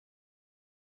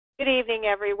Good evening,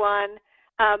 everyone.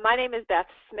 My name is Beth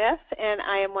Smith, and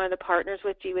I am one of the partners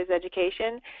with Gee Whiz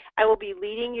Education. I will be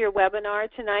leading your webinar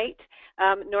tonight.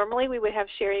 Normally, we would have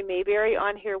Sherry Mayberry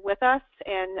on here with us,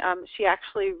 and she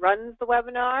actually runs the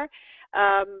webinar,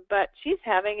 but she's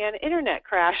having an internet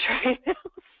crash right now.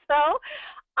 So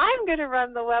I'm going to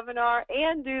run the webinar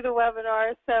and do the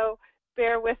webinar, so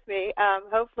bear with me.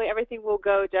 Hopefully everything will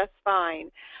go just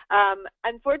fine.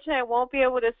 Unfortunately, I won't be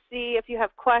able to see if you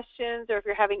have questions or if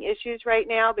you're having issues right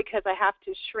now because I have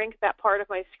to shrink that part of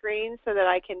my screen so that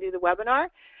I can do the webinar.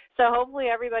 So hopefully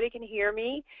everybody can hear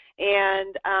me,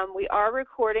 and we are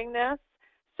recording this.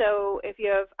 So if you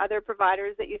have other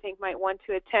providers that you think might want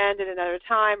to attend at another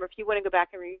time, or if you want to go back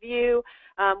and review,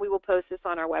 we will post this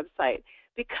on our website.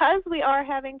 Because we are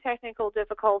having technical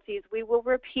difficulties, we will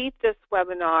repeat this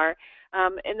webinar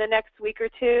in the next week or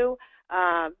two.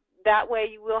 That way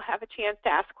you will have a chance to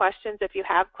ask questions if you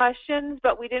have questions,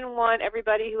 but we didn't want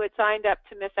everybody who had signed up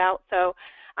to miss out, so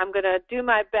I'm going to do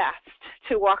my best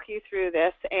to walk you through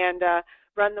this and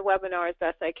run the webinar as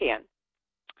best I can.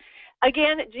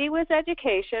 Again, Gee Whiz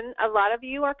Education, a lot of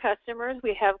you are customers.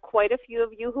 We have quite a few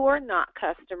of you who are not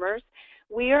customers.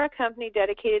 We are a company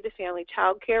dedicated to family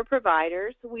child care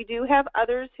providers. We do have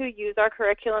others who use our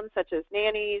curriculum, such as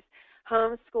nannies,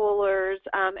 homeschoolers,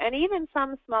 and even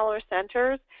some smaller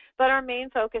centers, but our main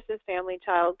focus is family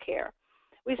child care.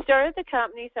 We started the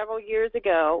company several years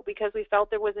ago because we felt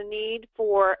there was a need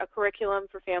for a curriculum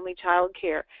for family child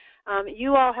care.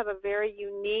 You all have a very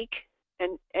unique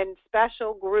and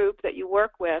special group that you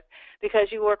work with because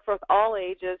you work with all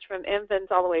ages from infants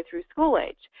all the way through school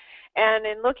age. And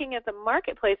in looking at the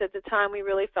marketplace at the time, we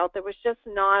really felt there was just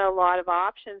not a lot of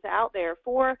options out there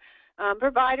for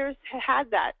providers who had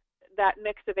that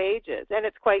mix of ages, and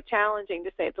it's quite challenging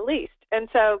to say the least. And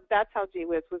so that's how Gee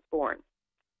Whiz was born.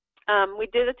 We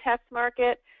did a test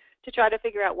market to try to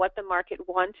figure out what the market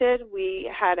wanted.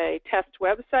 We had a test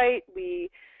website.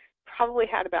 We probably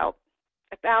had about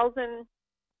 1,000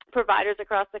 providers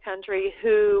across the country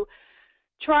who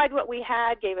tried what we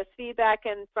had, gave us feedback,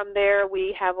 and from there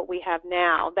we have what we have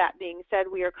now. That being said,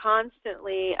 we are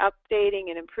constantly updating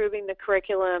and improving the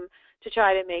curriculum to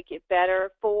try to make it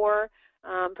better for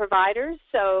providers.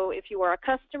 So if you are a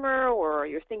customer or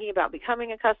you're thinking about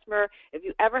becoming a customer, if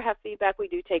you ever have feedback, we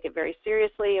do take it very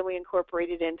seriously and we incorporate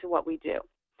it into what we do.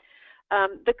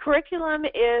 The curriculum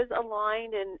is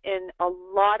aligned in a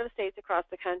lot of states across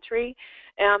the country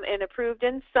and approved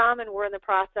in some, and we're in the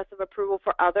process of approval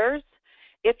for others.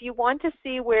 If you want to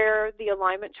see where the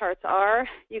alignment charts are,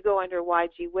 you go under Why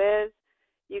Gee Whiz,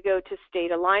 you go to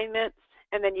State Alignments,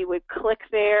 and then you would click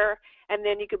there, and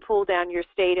then you can pull down your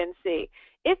state and see.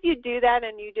 If you do that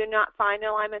and you do not find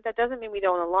alignment, that doesn't mean we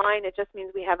don't align. It just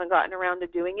means we haven't gotten around to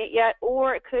doing it yet,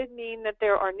 or it could mean that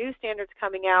there are new standards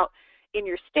coming out in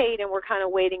your state, and we're kind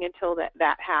of waiting until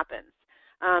that happens.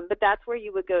 But that's where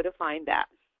you would go to find that.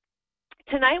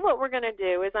 Tonight what we're going to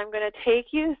do is I'm going to take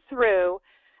you through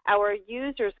our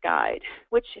user's guide,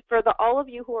 which for all of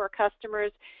you who are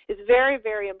customers is very,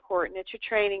 very important. It's your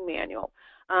training manual.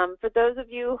 For those of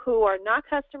you who are not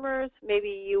customers,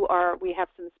 maybe we have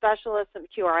some specialists, some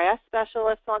QRS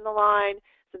specialists on the line,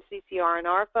 some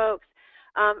CCR&R folks.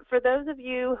 For those of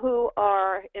you who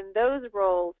are in those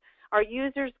roles, our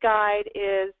user's guide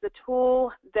is the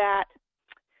tool that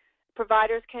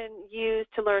providers can use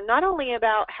to learn not only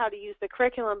about how to use the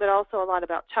curriculum, but also a lot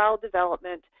about child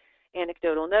development,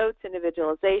 anecdotal notes,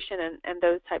 individualization, and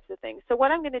those types of things. So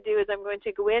what I'm going to do is I'm going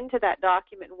to go into that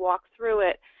document and walk through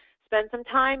it, spend some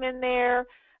time in there.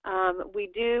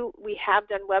 We have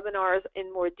done webinars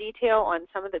in more detail on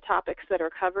some of the topics that are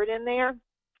covered in there,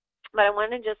 but I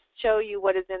want to just show you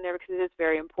what is in there because it is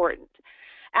very important.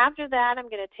 After that, I'm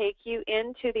going to take you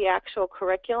into the actual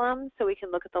curriculum so we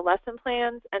can look at the lesson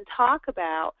plans and talk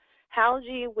about how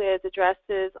Gee Whiz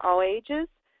addresses all ages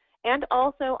and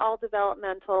also all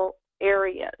developmental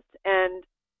areas and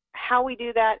how we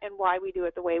do that and why we do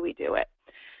it the way we do it.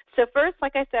 So first,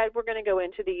 like I said, we're going to go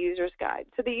into the user's guide.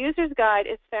 So the user's guide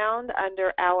is found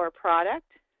under our product,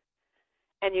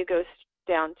 and you go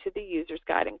down to the user's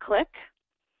guide and click.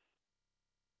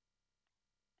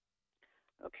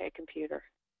 Okay, computer.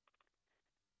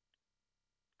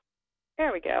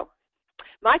 There we go.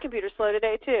 My computer's slow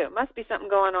today too. Must be something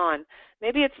going on.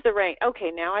 Maybe it's the rain.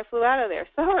 Okay, now I flew out of there.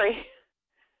 Sorry.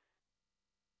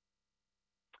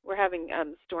 We're having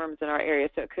storms in our area,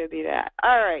 so it could be that.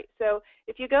 All right, so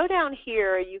if you go down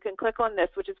here, you can click on this,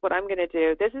 which is what I'm going to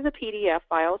do. This is a PDF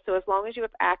file, so as long as you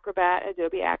have Acrobat,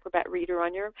 Adobe Acrobat Reader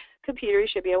on your computer, you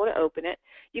should be able to open it.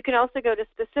 You can also go to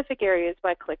specific areas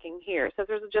by clicking here. So if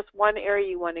there's just one area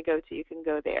you want to go to, you can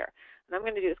go there. What I'm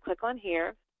going to do is click on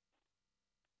here.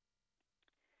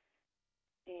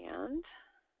 And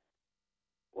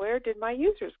where did my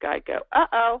user's guide go?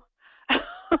 Uh-oh.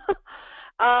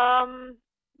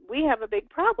 We have a big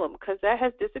problem because that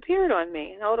has disappeared on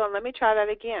me. Hold on, let me try that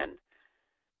again.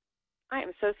 I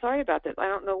am so sorry about this. I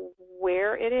don't know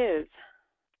where it is.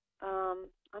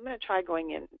 I'm going to try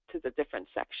going into the different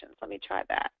sections. Let me try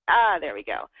that. There we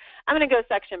go. I'm going to go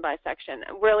section by section.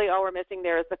 Really all we're missing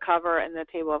there is the cover and the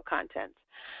table of contents.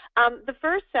 The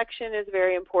first section is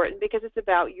very important because it's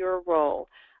about your role.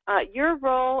 Your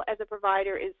role as a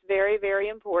provider is very, very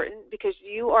important because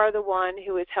you are the one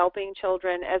who is helping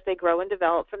children as they grow and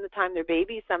develop from the time they're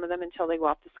babies, some of them, until they go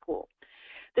off to school.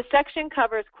 The section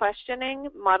covers questioning,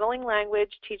 modeling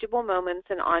language, teachable moments,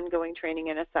 and ongoing training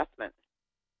and assessment.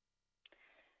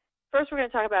 First, we're going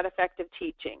to talk about effective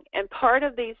teaching. And part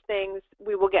of these things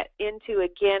we will get into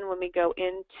again when we go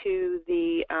into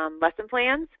the lesson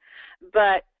plans,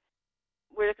 but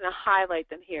we're just going to highlight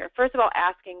them here. First of all,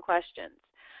 asking questions.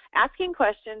 Asking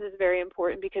questions is very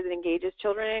important because it engages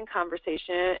children in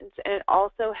conversations, and it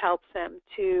also helps them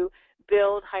to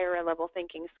build higher level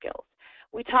thinking skills.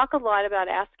 We talk a lot about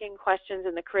asking questions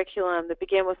in the curriculum that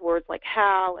begin with words like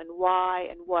how and why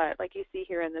and what, like you see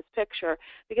here in this picture,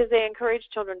 because they encourage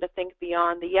children to think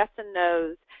beyond the yes and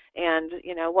no's and,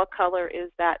 you know, what color is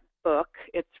that book?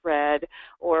 It's red.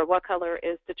 Or what color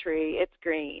is the tree? It's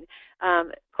green.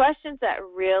 Questions that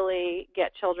really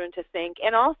get children to think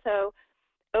and also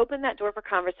open that door for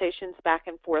conversations back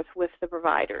and forth with the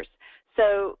providers.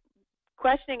 So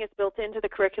questioning is built into the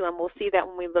curriculum. We'll see that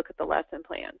when we look at the lesson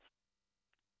plans.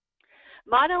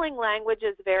 Modeling language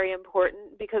is very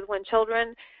important because when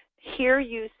children hear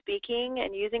you speaking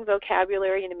and using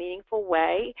vocabulary in a meaningful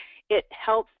way, it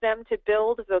helps them to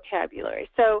build vocabulary.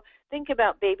 So think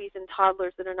about babies and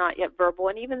toddlers that are not yet verbal,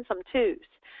 and even some twos.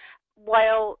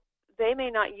 While they may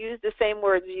not use the same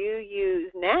words you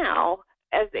use now,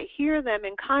 as they hear them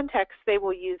in context, they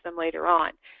will use them later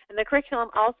on. And the curriculum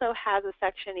also has a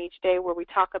section each day where we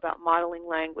talk about modeling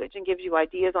language and gives you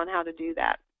ideas on how to do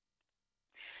that.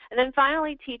 And then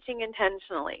finally, teaching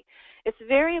intentionally. It's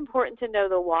very important to know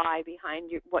the why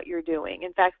behind what you're doing.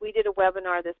 In fact, we did a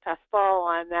webinar this past fall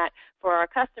on that for our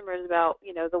customers about,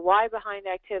 you know, the why behind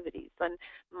activities. And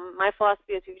my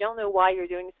philosophy is if you don't know why you're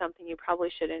doing something, you probably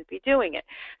shouldn't be doing it.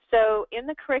 So in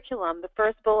the curriculum, the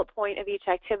first bullet point of each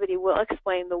activity will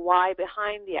explain the why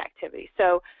behind the activity.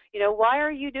 So, you know, why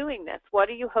are you doing this? What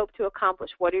do you hope to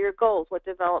accomplish? What are your goals? What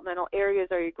developmental areas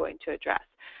are you going to address?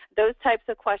 Those types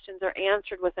of questions are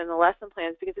answered within the lesson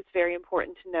plans because it's very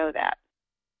important to know that.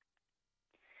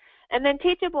 And then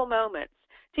teachable moments.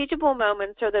 Teachable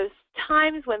moments are those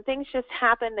times when things just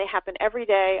happen. They happen every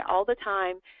day, all the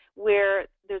time, where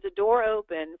there's a door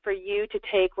open for you to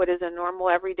take what is a normal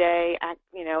everyday,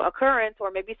 you know, occurrence,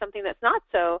 or maybe something that's not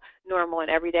so normal and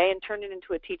everyday, and turn it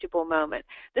into a teachable moment.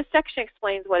 This section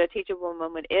explains what a teachable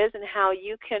moment is and how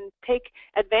you can take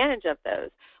advantage of those.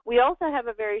 We also have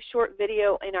a very short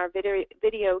video in our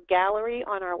video gallery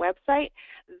on our website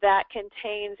that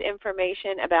contains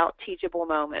information about teachable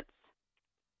moments.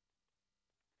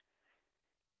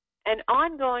 And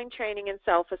ongoing training and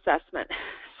self-assessment.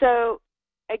 So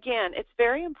again, it's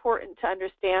very important to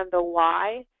understand the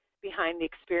why behind the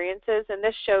experiences, and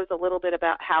this shows a little bit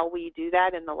about how we do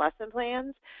that in the lesson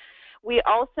plans. We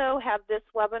also have this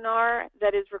webinar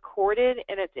that is recorded,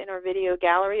 and it's in our video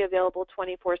gallery, available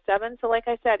 24/7. So like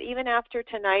I said, even after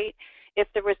tonight, if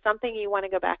there was something you want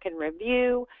to go back and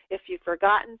review, if you've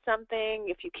forgotten something,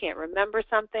 if you can't remember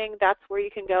something, that's where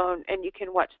you can go and you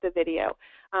can watch the video.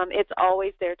 It's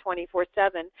always there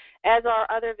 24/7, as are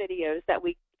other videos that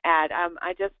we add.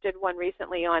 I just did one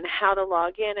recently on how to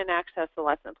log in and access the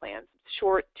lesson plans.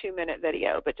 Short 2-minute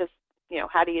video, but just, you know,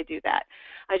 how do you do that?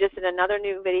 I just did another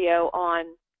new video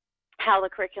on how the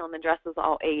curriculum addresses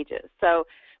all ages. So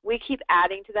we keep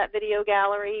adding to that video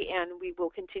gallery, and we will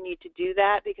continue to do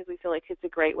that because we feel like it's a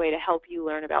great way to help you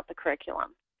learn about the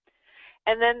curriculum.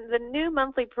 And then the new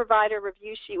monthly provider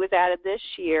review sheet was added this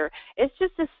year. It's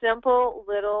just a simple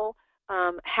little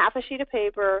half a sheet of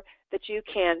paper that you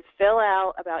can fill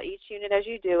out about each unit as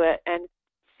you do it, and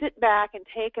sit back and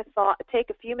take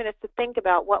a few minutes to think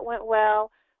about what went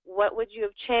well, what would you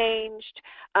have changed,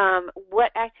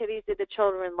 what activities did the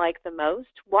children like the most,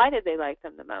 why did they like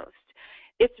them the most.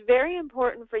 It's very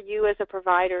important for you as a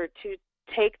provider to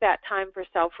take that time for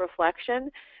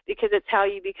self-reflection because it's how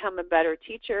you become a better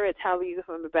teacher. It's how you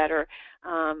become a better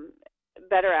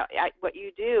at what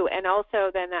you do, and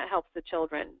also then that helps the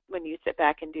children when you sit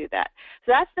back and do that.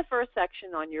 So that's the first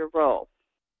section on your role.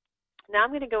 Now I'm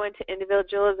going to go into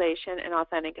individualization and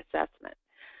authentic assessment.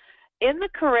 In the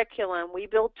curriculum, we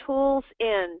build tools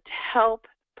in to help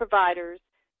providers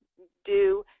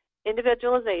do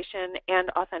individualization, and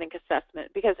authentic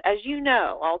assessment. Because as you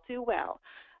know all too well,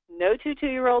 no two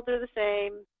 2-year-olds are the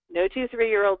same, no two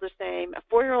 3-year-olds are the same.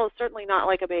 A 4-year-old is certainly not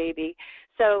like a baby.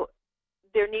 So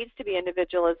there needs to be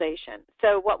individualization.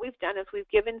 So what we've done is we've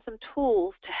given some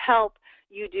tools to help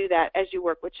you do that as you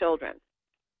work with children.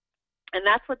 And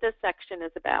that's what this section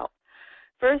is about.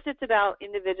 First, it's about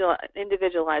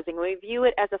individualizing. We view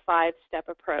it as a 5-step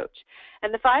approach.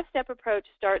 And the 5-step approach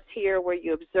starts here where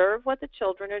you observe what the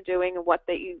children are doing and what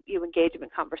you engage them in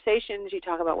conversations. You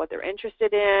talk about what they're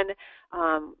interested in.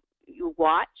 You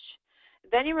watch.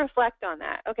 Then you reflect on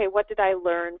that. Okay, what did I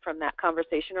learn from that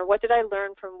conversation, or what did I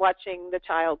learn from watching the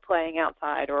child playing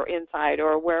outside or inside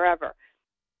or wherever?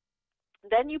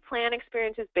 Then you plan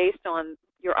experiences based on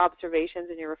your observations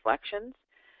and your reflections.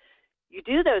 You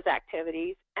do those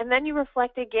activities, and then you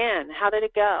reflect again. How did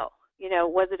it go? You know,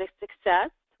 was it a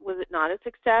success? Was it not a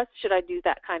success? Should I do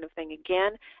that kind of thing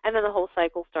again? And then the whole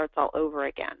cycle starts all over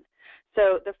again.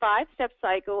 So the 5-step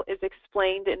cycle is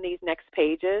explained in these next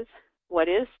pages. What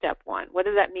is step 1? What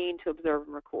does that mean to observe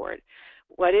and record?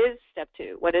 What is step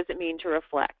 2? What does it mean to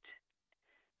reflect?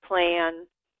 Plan,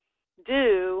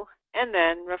 do, and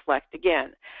then reflect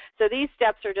again. So these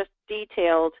steps are just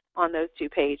detailed on those 2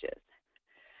 pages.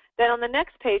 Then on the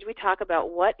next page, we talk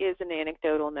about what is an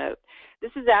anecdotal note.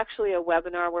 This is actually a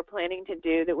webinar we're planning to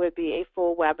do that would be a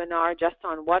full webinar just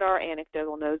on what are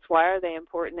anecdotal notes, why are they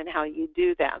important, and how you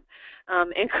do them.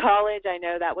 In college, I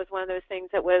know that was one of those things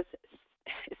that was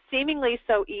seemingly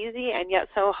so easy and yet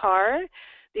so hard,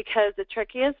 because the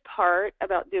trickiest part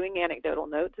about doing anecdotal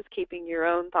notes is keeping your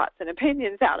own thoughts and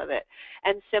opinions out of it,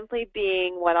 and simply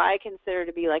being what I consider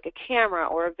to be like a camera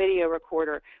or a video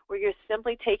recorder, where you're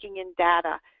simply taking in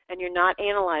data and you're not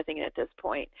analyzing it at this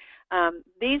point.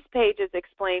 These pages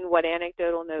explain what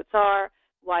anecdotal notes are,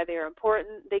 why they're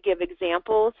important. They give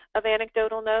examples of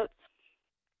anecdotal notes,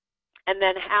 and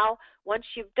then how, once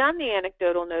you've done the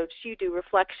anecdotal notes, you do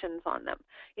reflections on them.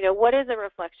 You know, what is a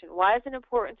reflection? Why is it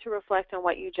important to reflect on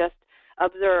what you just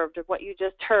observed or what you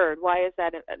just heard? Why is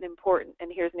that important?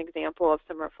 And here's an example of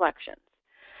some reflections.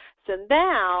 So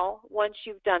now, once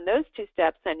you've done those 2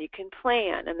 steps, then you can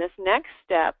plan. And this next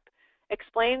step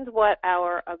explains what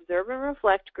our observe and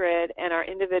reflect grid and our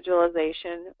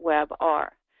individualization web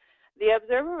are. The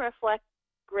observe and reflect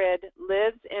grid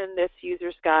lives in this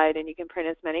user's guide, and you can print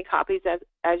as many copies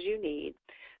as you need.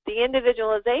 The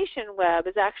individualization web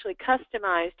is actually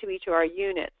customized to each of our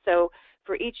units. So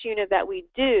for each unit that we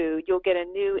do, you'll get a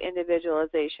new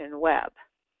individualization web.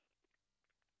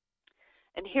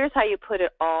 And here's how you put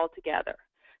it all together.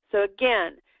 So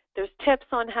again, there's tips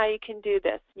on how you can do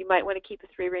this. You might want to keep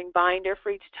a 3-ring binder for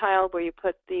each child where you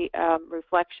put the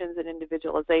reflections and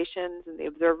individualizations and the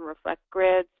observe and reflect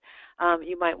grids.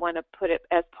 You might want to put it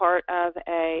as part of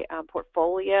a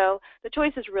portfolio. The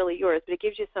choice is really yours, but it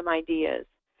gives you some ideas.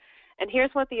 And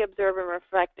here's what the observe and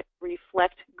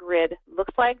reflect grid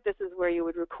looks like. This is where you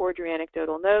would record your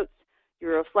anecdotal notes,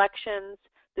 your reflections,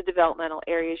 the developmental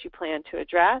areas you plan to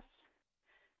address.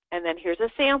 And then here's a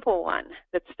sample one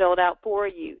that's filled out for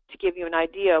you to give you an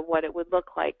idea of what it would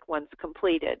look like once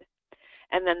completed.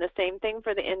 And then the same thing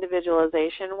for the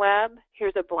individualization web.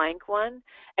 Here's a blank one.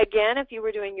 Again, if you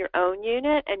were doing your own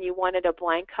unit and you wanted a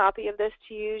blank copy of this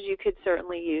to use, you could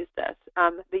certainly use this.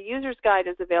 The user's guide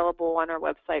is available on our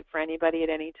website for anybody at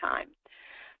any time.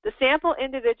 The sample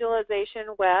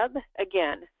individualization web,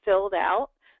 again, filled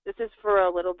out. This is for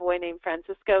a little boy named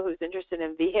Francisco who's interested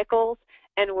in vehicles,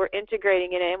 and we're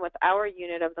integrating it in with our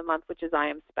unit of the month, which is I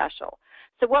Am Special.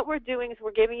 So what we're doing is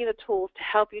we're giving you the tools to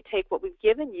help you take what we've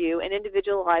given you and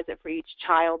individualize it for each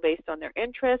child based on their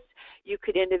interests. You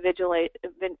could individualize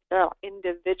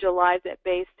it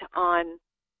based on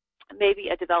maybe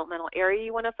a developmental area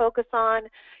you want to focus on.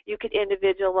 You could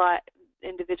individualize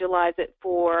it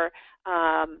for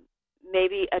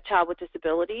maybe a child with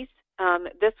disabilities.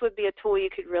 This would be a tool you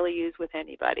could really use with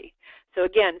anybody. So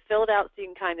again, fill it out so you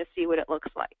can kind of see what it looks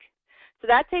like. So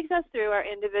that takes us through our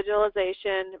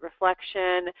individualization,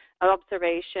 reflection,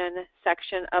 observation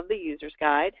section of the user's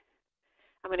guide.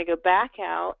 I'm going to go back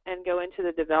out and go into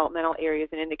the developmental areas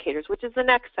and indicators, which is the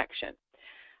next section.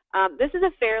 This is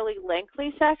a fairly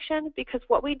lengthy section because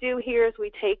what we do here is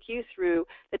we take you through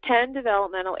the 10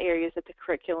 developmental areas that the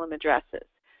curriculum addresses.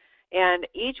 And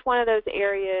each one of those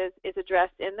areas is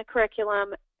addressed in the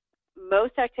curriculum.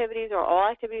 Most activities or all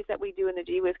activities that we do in the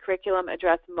Gee Whiz curriculum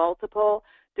address multiple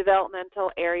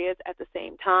developmental areas at the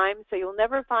same time. So you'll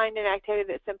never find an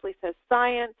activity that simply says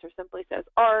science or simply says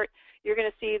art. You're going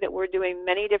to see that we're doing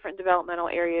many different developmental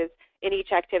areas in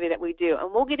each activity that we do.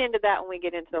 And we'll get into that when we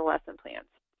get into the lesson plans.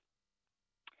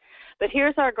 But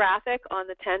here's our graphic on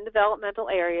the 10 developmental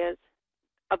areas.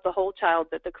 of the whole child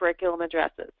that the curriculum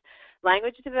addresses.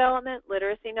 Language development,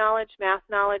 literacy knowledge, math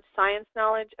knowledge, science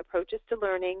knowledge, approaches to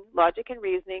learning, logic and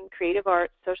reasoning, creative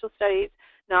arts, social studies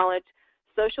knowledge,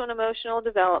 social and emotional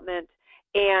development,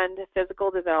 and physical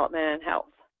development and health.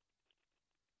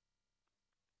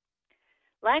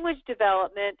 Language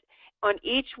development, on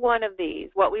each one of these,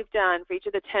 what we've done for each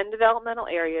of the 10 developmental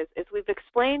areas is we've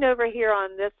explained over here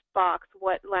on this box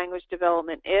what language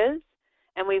development is,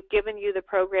 and we've given you the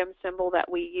program symbol that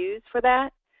we use for that.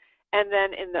 And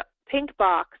then in the pink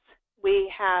box,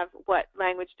 we have what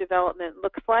language development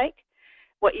looks like,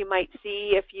 what you might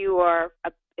see if you are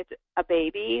a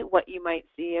baby, what you might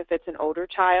see if it's an older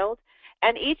child.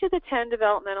 And each of the 10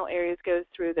 developmental areas goes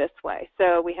through this way.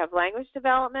 So we have language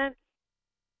development,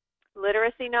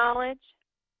 literacy knowledge,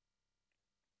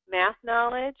 math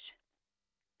knowledge,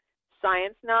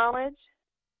 science knowledge,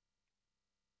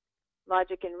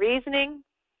 logic and reasoning,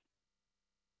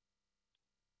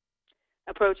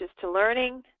 approaches to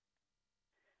learning,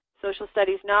 social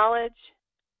studies knowledge,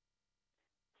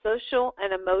 social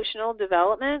and emotional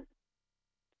development,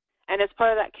 and as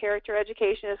part of that, character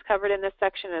education is covered in this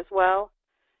section as well,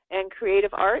 and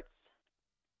creative arts,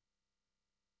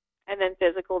 and then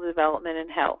physical development and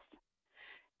health.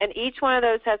 And each one of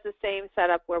those has the same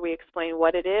setup where we explain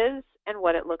what it is and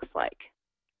what it looks like,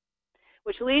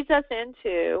 which leads us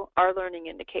into our learning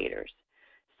indicators.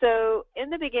 So in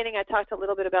the beginning, I talked a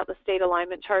little bit about the state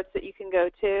alignment charts that you can go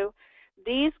to.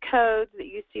 These codes that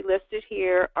you see listed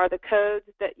here are the codes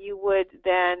that you would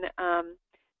then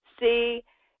see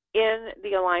in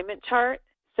the alignment chart.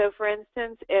 So for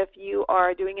instance, if you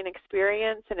are doing an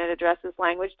experience and it addresses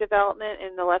language development,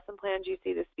 in the lesson plans you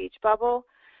see the speech bubble.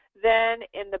 Then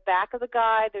in the back of the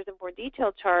guide, there's a more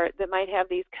detailed chart that might have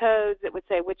these codes that would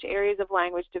say which areas of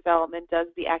language development does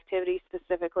the activity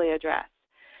specifically address.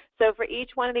 So for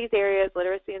each one of these areas,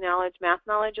 literacy knowledge, math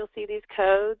knowledge, you'll see these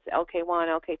codes, LK1,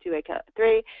 LK2,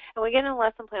 LK3. And we get into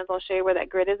lesson plans, I'll show you where that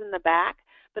grid is in the back.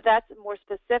 But that's more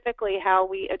specifically how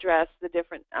we address the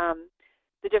different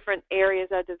areas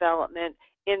of development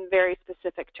in very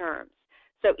specific terms.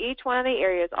 So each one of the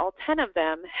areas, all 10 of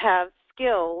them, have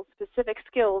skills, specific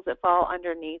skills that fall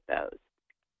underneath those.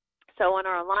 So on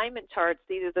our alignment charts,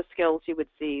 these are the skills you would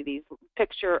see, these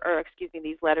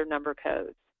these letter number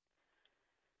codes.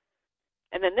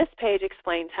 And then this page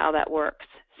explains how that works.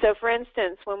 So for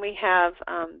instance, when we have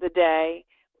the day,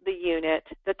 the unit,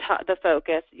 the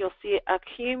focus, you'll see a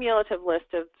cumulative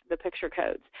list of the picture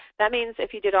codes. That means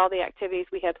if you did all the activities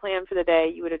we had planned for the day,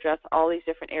 you would address all these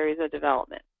different areas of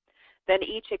development. Then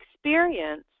each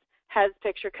experience has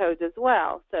picture codes as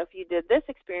well. So if you did this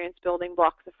experience, building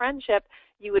blocks of friendship,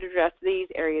 you would address these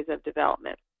areas of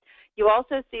development. You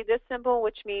also see this symbol,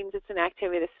 which means it's an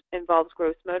activity that involves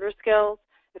gross motor skills.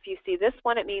 If you see this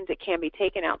one, it means it can be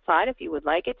taken outside if you would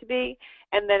like it to be.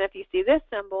 And then if you see this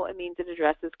symbol, it means it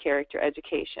addresses character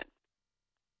education.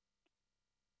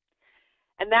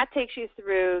 And that takes you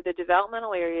through the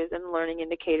developmental areas and learning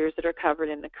indicators that are covered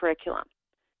in the curriculum.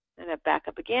 And I back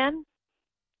up again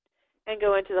and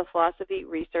go into the philosophy,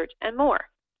 research, and more.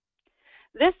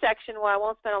 This section, while I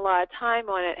won't spend a lot of time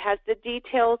on it, has the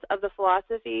details of the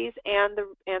philosophies and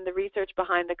the research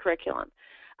behind the curriculum.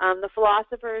 The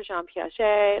philosophers, Jean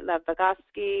Piaget, Lev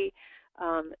Vygotsky,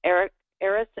 Erik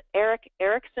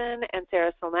Erikson, and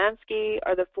Sarah Szymanski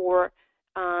are the four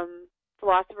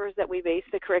philosophers that we base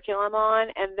the curriculum on,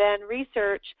 and then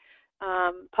research,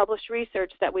 published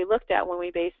research that we looked at when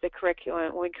we based the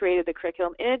curriculum, when we created the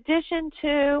curriculum. In addition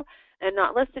to, and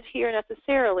not listed here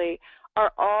necessarily,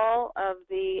 are all of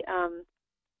the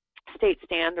state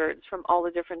standards from all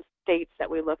the different states that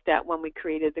we looked at when we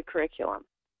created the curriculum.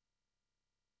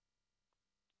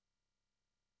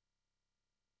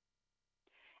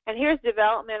 And here's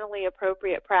developmentally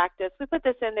appropriate practice. We put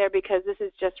this in there because this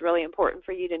is just really important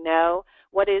for you to know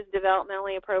what is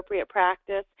developmentally appropriate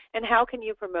practice and how can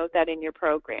you promote that in your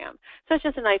program. So it's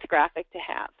just a nice graphic to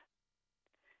have.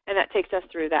 And that takes us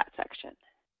through that section.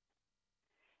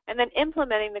 And then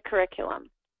implementing the curriculum.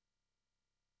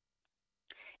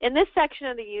 In this section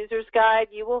of the user's guide,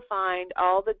 you will find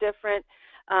all the different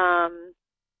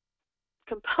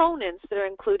components that are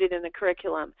included in the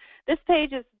curriculum. This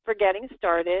page is for getting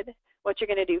started, what you're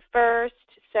going to do first,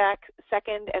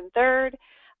 second, and third,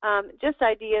 just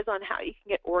ideas on how you can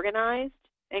get organized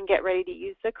and get ready to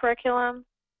use the curriculum.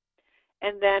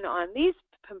 And then on these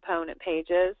component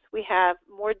pages, we have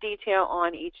more detail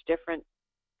on each different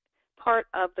part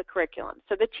of the curriculum.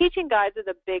 So the teaching guides are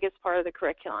the biggest part of the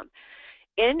curriculum.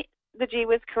 In the Gee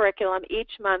Whiz curriculum,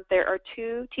 each month there are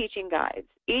 2 teaching guides.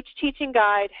 Each teaching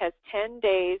guide has 10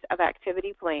 days of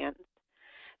activity plans.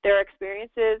 There are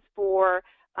experiences for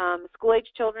school school-age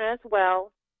children as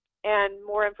well, and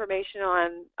more information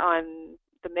on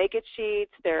the Make-It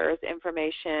sheets. There's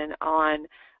information on,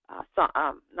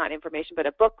 not information, but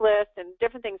a book list and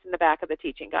different things in the back of the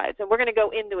teaching guides. And we're going to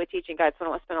go into a teaching guide, so I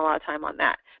don't want to spend a lot of time on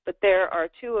that. But there are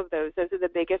 2 of those. Those are the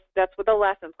biggest. That's what the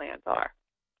lesson plans are.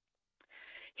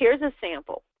 Here's a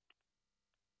sample.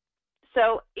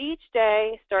 So each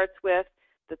day starts with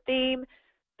the theme,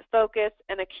 the focus,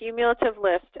 and a cumulative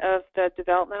list of the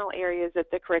developmental areas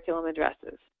that the curriculum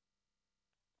addresses.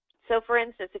 So for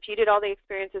instance, if you did all the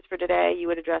experiences for today, you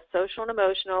would address social and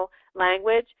emotional,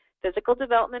 language, physical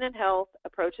development and health,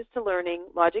 approaches to learning,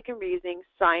 logic and reasoning,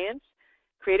 science,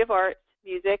 creative arts,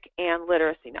 music, and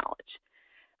literacy knowledge.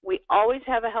 We always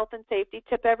have a health and safety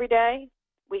tip every day.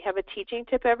 We have a teaching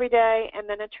tip every day, and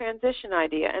then a transition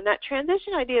idea. And that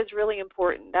transition idea is really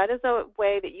important. That is a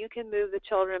way that you can move the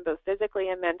children both physically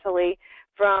and mentally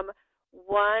from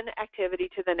one activity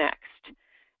to the next.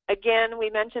 Again, we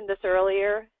mentioned this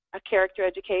earlier, a character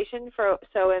education.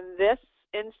 So in this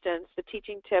instance, the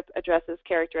teaching tip addresses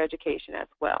character education as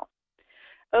well.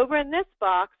 Over in this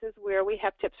box is where we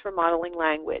have tips for modeling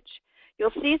language.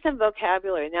 You'll see some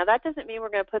vocabulary. Now, that doesn't mean we're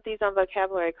going to put these on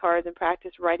vocabulary cards and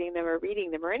practice writing them or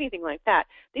reading them or anything like that.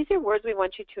 These are words we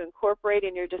want you to incorporate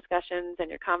in your discussions and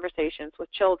your conversations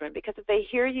with children, because if they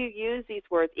hear you use these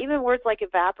words, even words like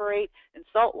evaporate and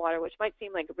salt water, which might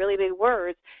seem like really big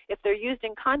words, if they're used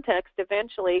in context,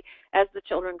 eventually, as the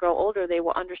children grow older, they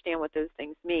will understand what those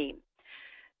things mean.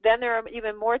 Then there are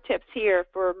even more tips here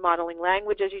for modeling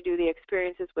language as you do the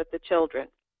experiences with the children.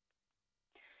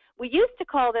 We used to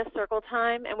call this circle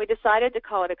time, and we decided to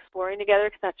call it exploring together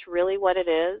because that's really what it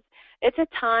is. It's a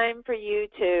time for you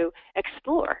to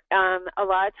explore. A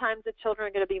lot of times the children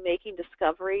are going to be making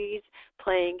discoveries,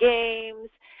 playing games,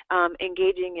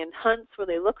 engaging in hunts where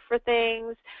they look for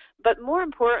things. But more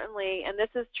importantly, and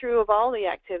this is true of all the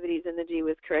activities in the Gee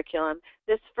Whiz curriculum,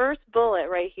 this first bullet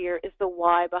right here is the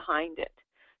why behind it.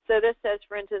 So this says,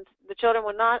 for instance, the children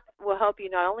will help you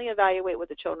not only evaluate what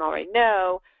the children already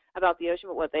know about the ocean,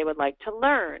 but what they would like to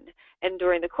learn. And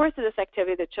during the course of this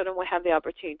activity, the children will have the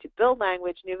opportunity to build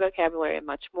language, new vocabulary, and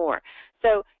much more.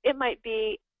 So it might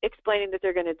be explaining that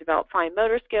they're going to develop fine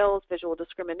motor skills, visual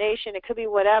discrimination. It could be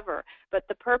whatever, but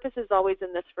the purpose is always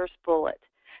in this first bullet.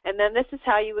 And then this is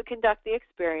how you would conduct the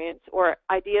experience, or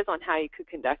ideas on how you could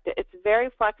conduct it. It's very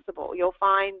flexible. You'll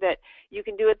find that you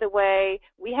can do it the way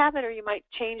we have it, or you might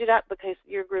change it up because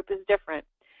your group is different.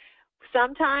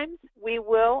 Sometimes we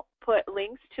will put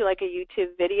links to like a YouTube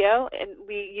video, and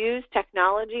we use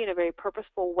technology in a very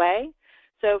purposeful way.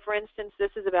 So for instance,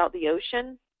 this is about the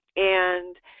ocean,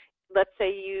 and let's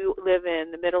say you live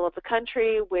in the middle of the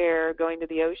country where going to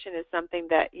the ocean is something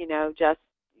that you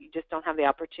just don't have the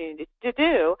opportunity to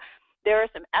do. There are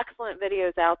some excellent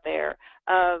videos out there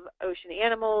of ocean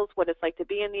animals, what it's like to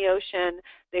be in the ocean.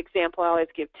 The example I always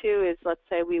give too is, let's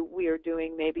say we are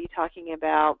doing maybe talking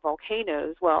about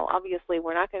volcanoes. Well, obviously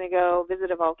we're not going to go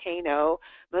visit a volcano.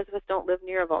 Most of us don't live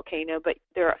near a volcano, but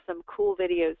there are some cool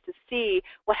videos to see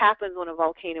what happens when a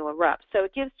volcano erupts. So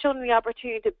it gives children the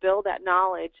opportunity to build that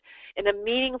knowledge in a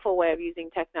meaningful way of using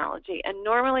technology. And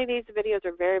normally these videos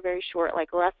are very, very short,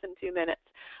 like less than 2 minutes.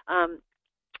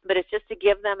 But it's just to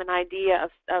give them an idea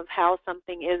of how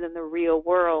something is in the real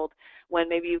world when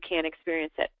maybe you can't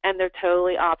experience it. And they're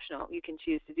totally optional. You can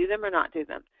choose to do them or not do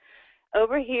them.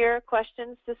 Over here,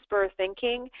 questions to spur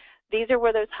thinking. These are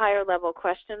where those higher level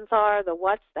questions are, the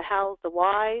what's, the how's, the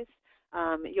why's.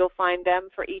 You'll find them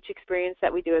for each experience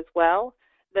that we do as well.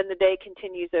 Then the day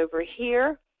continues over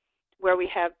here, where we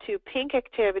have 2 pink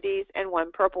activities and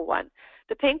 1 purple one.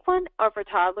 The pink one are for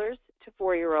toddlers to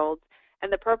 4-year-olds.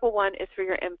 And the purple one is for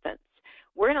your infants.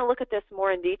 We're going to look at this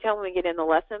more in detail when we get in the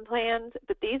lesson plans,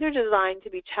 but these are designed to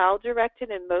be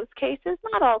child-directed in most cases,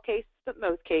 not all cases, but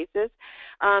most cases,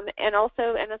 and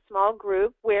also in a small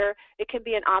group where it can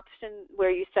be an option where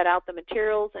you set out the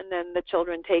materials and then the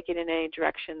children take it in any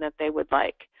direction that they would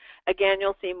like. Again,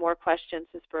 you'll see more questions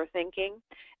to spur thinking.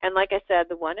 And like I said,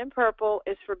 the one in purple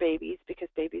is for babies because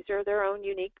babies are their own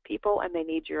unique people and they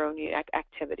need your own unique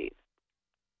activities.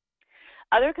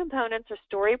 Other components are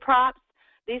story props.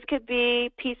 These could be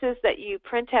pieces that you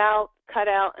print out, cut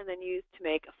out, and then use to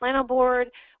make a flannel board.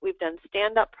 We've done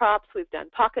stand-up props. We've done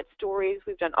pocket stories.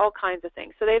 We've done all kinds of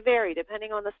things. So they vary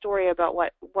depending on the story about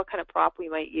what kind of prop we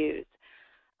might use.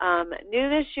 New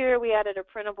this year, we added a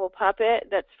printable puppet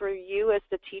that's for you as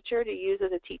the teacher to use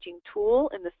as a teaching tool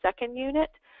in the second unit.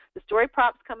 The story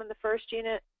props come in the first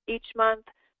unit each month.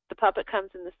 The puppet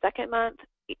comes in the second month,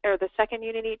 or the second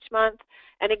unit each month.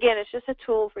 And again, it's just a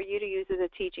tool for you to use as a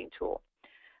teaching tool.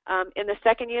 In the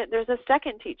second unit, there's a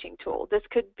second teaching tool. This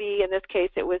could be, in this case,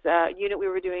 it was a unit we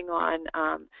were doing on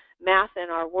math in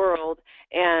our world,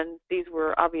 and these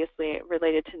were obviously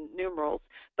related to numerals,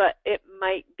 but it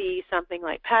might be something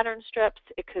like pattern strips.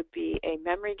 It could be a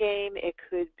memory game. It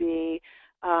could be,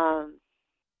 I'm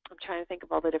trying to think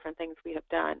of all the different things we have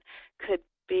done. Could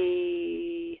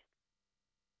be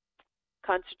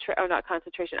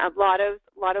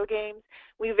lotto games.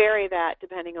 We vary that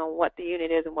depending on what the unit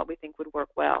is and what we think would work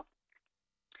well.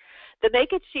 The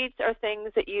make-it sheets are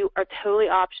things that are totally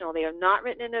optional. They are not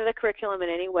written into the curriculum in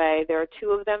any way. There are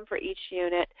 2 of them for each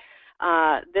unit.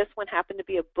 This one happened to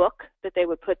be a book that they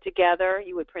would put together.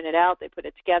 You would print it out, they put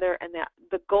it together, and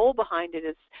the goal behind it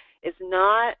is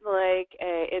not like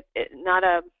not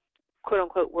a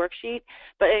quote-unquote worksheet,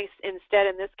 but instead,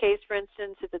 in this case, for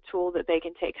instance, it's a tool that they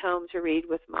can take home to read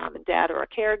with mom and dad or a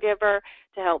caregiver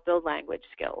to help build language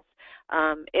skills.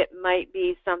 It might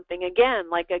be something, again,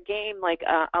 like a game, like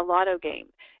a lotto game.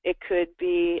 It could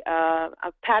be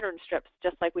a pattern strips,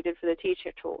 just like we did for the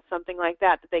teacher tool, something like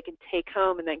that they can take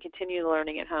home and then continue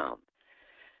learning at home.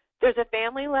 There's a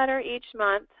family letter each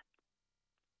month,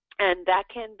 and that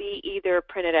can be either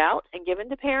printed out and given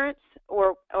to parents,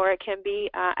 or it can be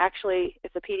actually,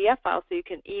 it's a PDF file, so you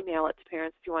can email it to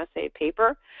parents if you want to save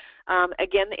paper.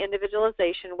 Again, the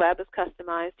individualization web is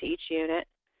customized to each unit.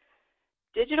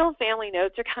 Digital family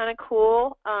notes are kind of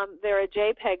cool. They're a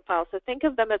JPEG file, so think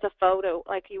of them as a photo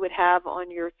like you would have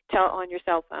on your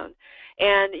cell phone.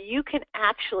 And you can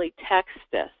actually text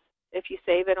this. If you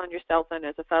save it on your cell phone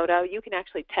as a photo, you can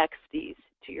actually text these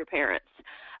to your parents.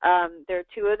 There are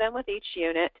 2 of them with each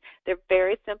unit. They're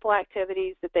very simple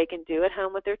activities that they can do at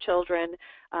home with their children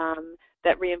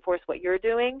that reinforce what you're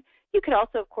doing. You could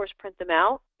also, of course, print them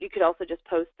out. You could also just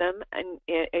post them, and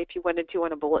if you wanted to,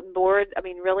 on a bulletin board. I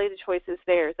mean, really, the choice is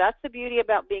theirs. That's the beauty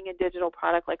about being a digital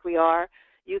product like we are.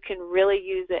 You can really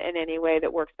use it in any way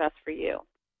that works best for you.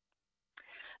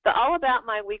 The All About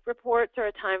My Week reports are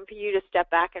a time for you to step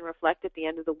back and reflect at the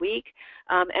end of the week,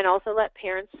 and also let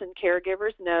parents and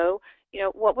caregivers know,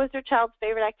 what was their child's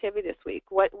favorite activity this week?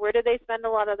 Where did they spend a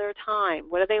lot of their time?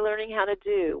 What are they learning how to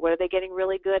do? What are they getting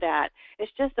really good at?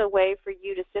 It's just a way for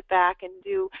you to sit back and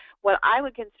do what I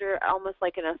would consider almost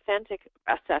like an authentic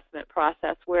assessment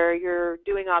process, where you're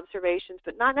doing observations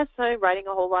but not necessarily writing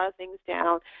a whole lot of things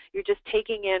down. You're just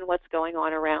taking in what's going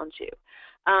on around you.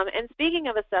 And speaking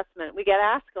of assessment, we get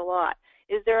asked a lot,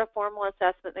 is there a formal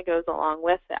assessment that goes along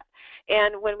with that?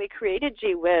 And when we created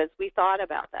Gee Whiz, we thought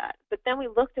about that. But then we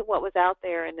looked at what was out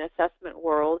there in the assessment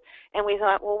world, and we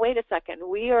thought, well, wait a second.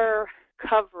 We are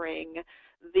covering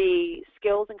the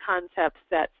skills and concepts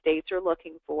that states are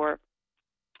looking for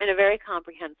in a very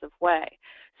comprehensive way.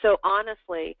 So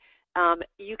honestly,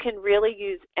 you can really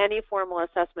use any formal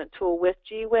assessment tool with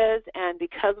Gee Whiz, and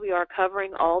because we are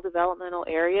covering all developmental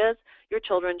areas, your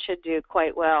children should do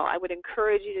quite well. I would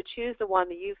encourage you to choose the one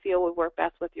that you feel would work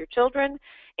best with your children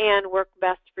and work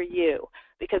best for you,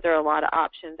 because there are a lot of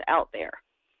options out there.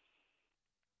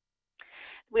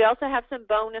 We also have some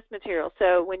bonus material.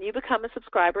 So when you become a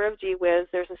subscriber of Gee Whiz,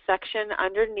 there's a section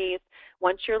underneath,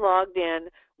 once you're logged in,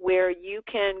 where you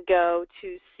can go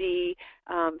to see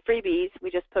freebies.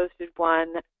 We just posted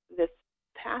one this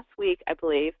past week, I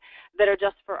believe, that are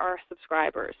just for our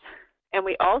subscribers. And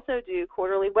we also do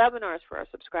quarterly webinars for our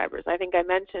subscribers. I think I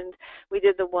mentioned we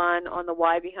did the one on the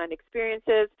why behind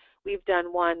experiences. We've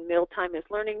done one, mealtime is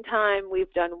learning time.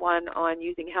 We've done one on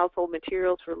using household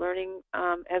materials for learning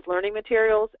as learning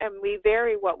materials. And we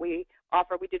vary what we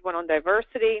offer. We did one on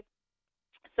diversity.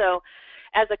 So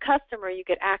as a customer, you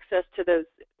get access to those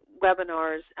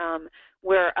webinars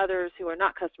where others who are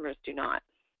not customers do not.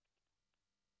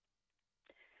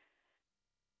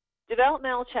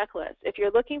 Developmental checklists. If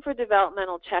you're looking for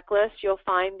developmental checklists, you'll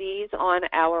find these on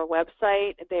our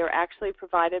website. They are actually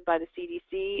provided by the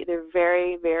CDC. They're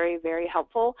very, very, very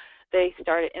helpful. They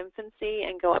start at infancy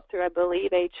and go up through, I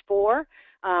believe, age 4.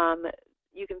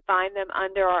 You can find them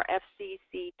under our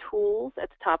FCC tools at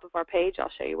the top of our page.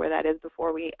 I'll show you where that is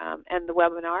before we end the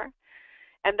webinar.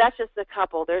 And that's just a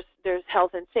couple. There's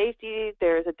health and safety,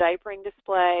 there's a diapering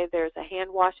display, there's a hand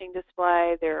washing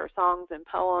display, there are songs and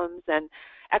poems and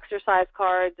exercise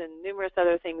cards and numerous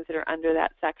other things that are under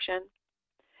that section.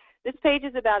 This page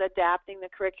is about adapting the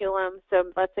curriculum.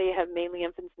 So let's say you have mainly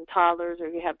infants and toddlers, or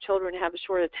you have children who have a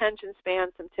short attention span,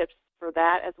 some tips for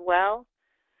that as well.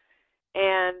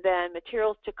 And then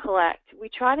materials to collect. We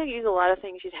try to use a lot of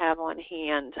things you'd have on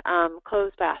hand,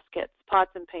 clothes baskets,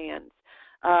 pots and pans,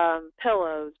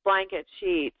 pillows, blanket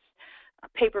sheets,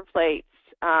 paper plates,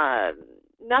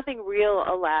 nothing real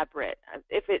elaborate.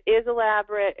 If it is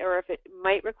elaborate or if it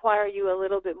might require you a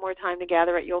little bit more time to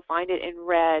gather it, you'll find it in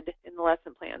red in the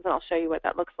lesson plans, and I'll show you what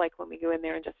that looks like when we go in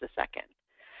there in just a second.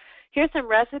 Here's some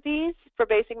recipes for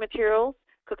basic materials: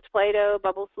 cooked Play-Doh,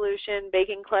 bubble solution,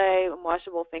 baking clay, and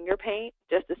washable finger paint,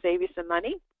 just to save you some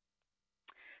money.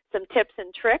 Some tips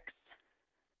and tricks.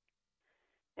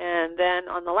 And then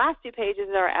on the last 2 pages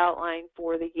is our outline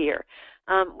for the year.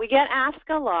 We get asked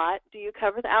a lot, do you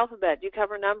cover the alphabet? Do you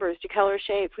cover numbers? Do you color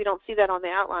shapes? We don't see that on the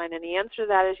outline, and the answer to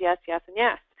that is yes, yes, and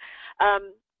yes.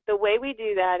 The way we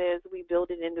do that is we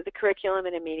build it into the curriculum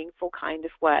in a meaningful kind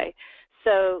of way.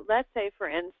 So let's say, for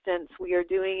instance, we are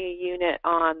doing a unit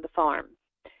on the farm,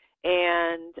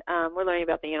 and we're learning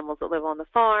about the animals that live on the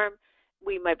farm.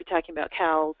 We might be talking about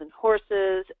cows and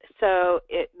horses, so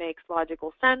it makes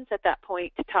logical sense at that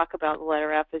point to talk about the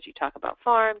letter F as you talk about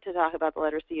farm, to talk about the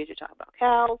letter C as you talk about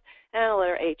cows, and the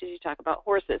letter H as you talk about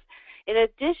horses. In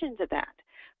addition to that,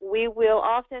 we will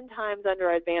oftentimes, under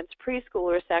our advanced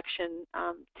preschooler section,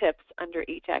 tips under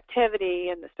each activity,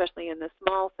 and especially in the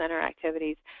small center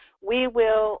activities, we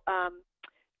will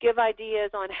give ideas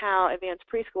on how advanced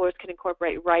preschoolers can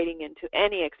incorporate writing into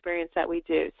any experience that we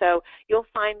do. So you'll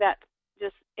find that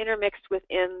just intermixed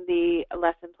within the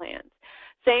lesson plans.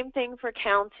 Same thing for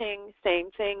counting,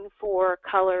 same thing for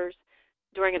colors.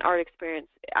 During an art experience,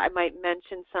 I might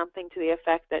mention something to the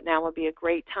effect that now would be a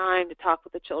great time to talk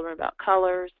with the children about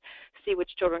colors, see which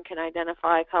children can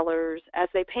identify colors as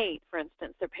they paint. For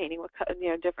instance, they're painting with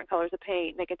different colors of paint,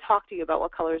 and they can talk to you about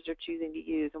what colors they're choosing to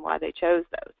use and why they chose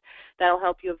those. That'll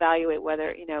help you evaluate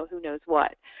whether, who knows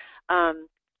what.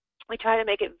 We try to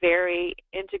make it very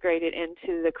integrated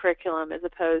into the curriculum as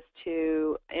opposed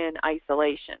to in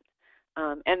isolation.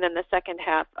 And then the second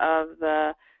half of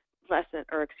the lesson,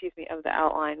 of the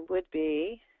outline would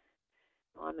be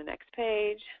on the next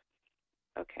page.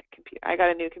 Okay, computer. I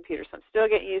got a new computer, so I'm still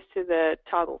getting used to the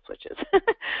toggle switches.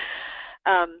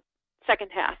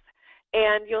 Second half.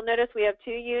 And you'll notice we have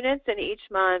 2 units in each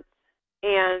month,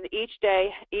 and each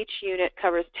unit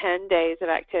covers 10 days of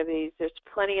activities. There's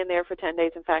plenty in there for 10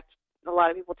 days. In fact, a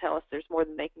lot of people tell us there's more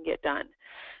than they can get done.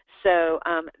 So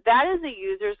that is a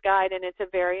user's guide, and it's a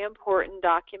very important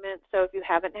document. So if you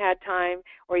haven't had time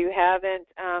or you haven't,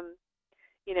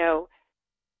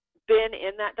 been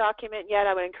in that document yet,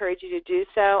 I would encourage you to do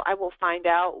so. I will find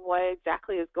out what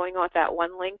exactly is going on with that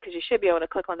one link, because you should be able to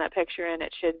click on that picture and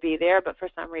it should be there, but for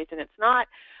some reason it's not.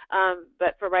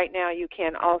 But for right now, you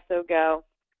can also go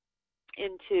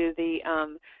into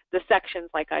the sections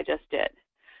like I just did.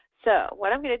 So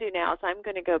what I'm going to do now is I'm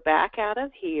going to go back out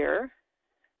of here,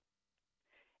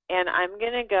 and I'm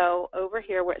going to go over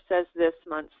here where it says this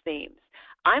month's themes.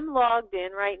 I'm logged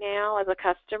in right now as a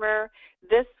customer.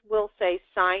 This will say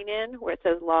sign in where it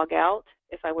says log out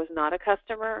if I was not a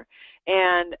customer.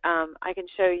 And I can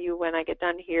show you when I get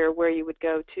done here where you would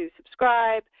go to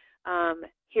subscribe.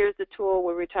 Here's the tool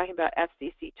where we're talking about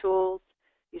FCC tools.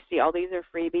 You see all these are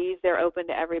freebies. They're open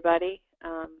to everybody.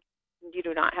 You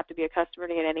do not have to be a customer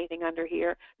to get anything under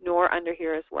here, nor under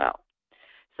here as well.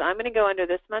 So I'm going to go under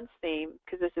this month's theme,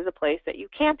 because this is a place that you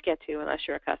can't get to unless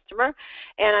you're a customer,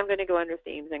 and I'm going to go under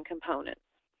themes and components.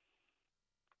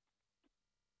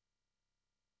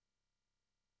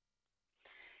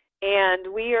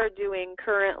 And we are doing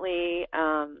currently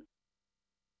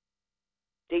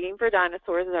Digging for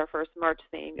Dinosaurs is our first March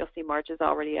theme. You'll see March is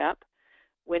already up.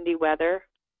 Windy weather.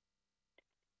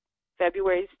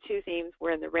 February's 2 themes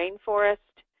were in the rainforest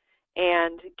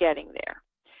and getting there.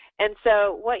 And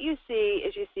so what you see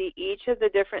is you see each of the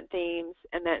different themes,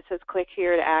 and then it says click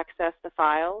here to access the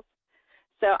files.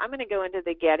 So I'm going to go into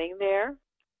the getting there.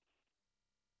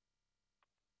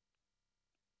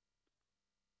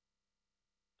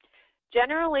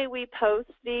 Generally, we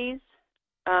post these,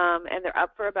 and they're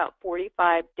up for about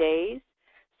 45 days.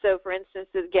 So, for instance,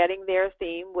 the Getting There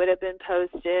theme would have been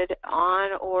posted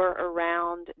on or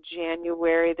around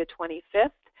January the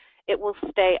 25th. It will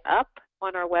stay up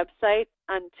on our website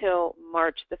until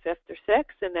March the 5th or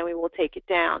 6th, and then we will take it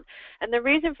down. And the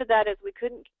reason for that is we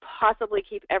couldn't possibly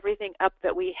keep everything up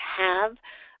that we have.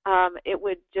 It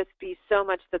would just be so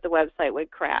much that the website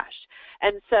would crash.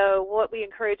 And so what we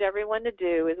encourage everyone to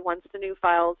do is once the new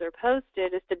files are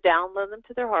posted is to download them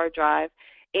to their hard drive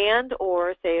and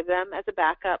or save them as a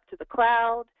backup to the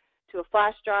cloud, to a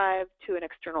flash drive, to an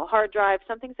external hard drive,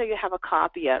 something so you have a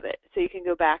copy of it so you can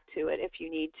go back to it if you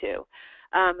need to.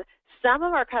 Some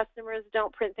of our customers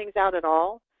don't print things out at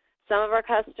all. Some of our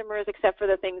customers, except for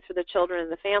the things for the children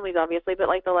and the families, obviously, but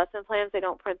like the lesson plans, they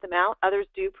don't print them out. Others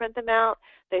do print them out.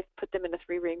 They put them in a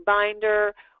 3-ring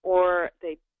binder, or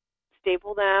they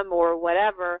staple them or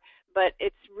whatever, but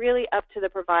it's really up to the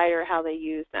provider how they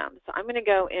use them. So I'm going to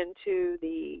go into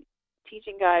the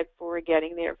teaching guide for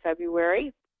Getting There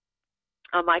February.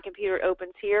 My computer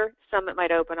opens here. Some it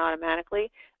might open automatically.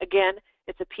 Again,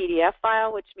 it's a PDF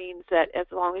file, which means that as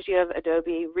long as you have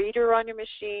Adobe Reader on your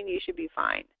machine, you should be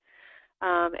fine.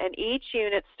 And each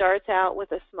unit starts out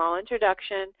with a small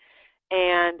introduction,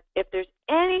 and if there's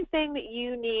anything that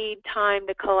you need time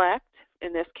to collect,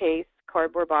 in this case,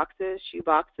 cardboard boxes, shoe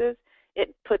boxes,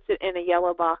 it puts it in a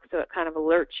yellow box so it kind of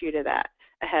alerts you to that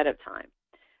ahead of time.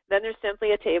 Then there's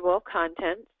simply a table of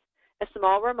contents, a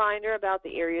small reminder about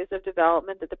the areas of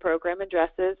development that the program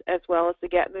addresses, as well as the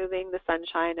Get Moving, the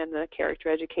Sunshine, and the Character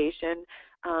Education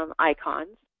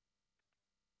icons.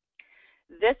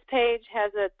 This page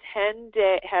has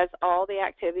has all the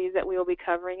activities that we will be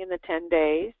covering in the 10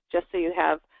 days, just so you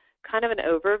have kind of an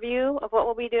overview of what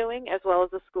we'll be doing, as well as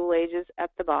the school ages at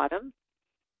the bottom.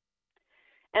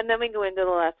 And then we go into the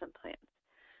lesson plans.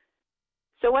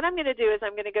 So what I'm going to do is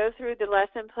I'm going to go through the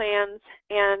lesson plans,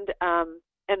 and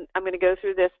I'm going to go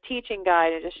through this teaching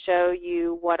guide and just show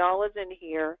you what all is in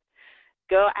here.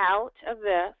 Go out of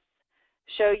this,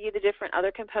 show you the different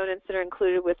other components that are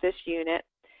included with this unit.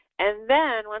 And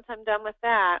then once I'm done with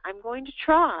that, I'm going to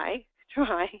try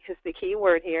is the key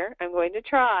word here, I am going to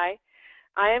try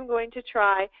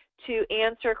to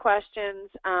answer questions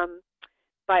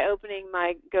by opening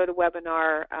my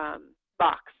GoToWebinar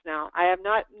box. Now, I am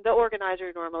not the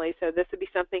organizer normally, so this would be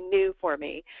something new for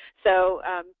me. So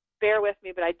bear with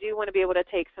me, but I do want to be able to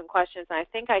take some questions. And I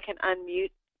think I can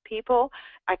unmute people.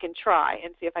 I can try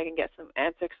and see if I can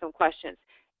answer some questions.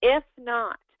 If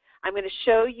not, I'm going to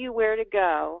show you where to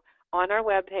go on our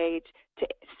webpage to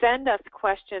send us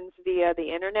questions via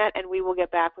the internet, and we will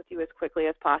get back with you as quickly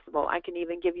as possible. I can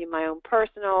even give you my own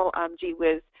personal Gee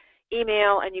Whiz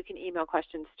email, and you can email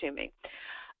questions to me.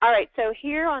 All right, so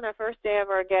here on the first day of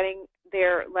our Getting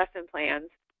There lesson plans,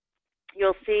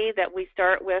 you'll see that we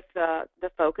start with the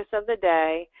focus of the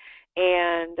day,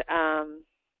 and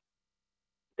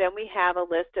then we have a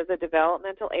list of the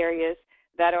developmental areas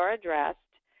that are addressed,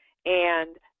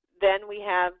 and then we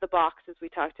have the boxes we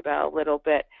talked about a little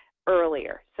bit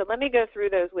earlier. So let me go through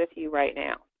those with you right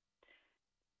now.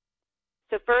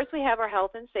 So first we have our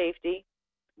health and safety,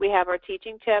 we have our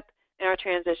teaching tip, and our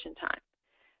transition time.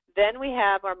 Then we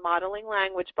have our modeling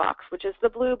language box, which is the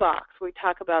blue box. We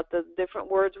talk about the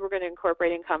different words we're going to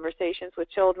incorporate in conversations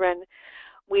with children.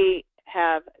 We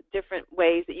have different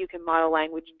ways that you can model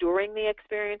language during the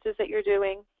experiences that you're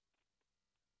doing.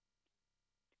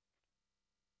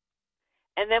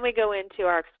 And then we go into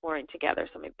our Exploring Together.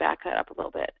 So let me back that up a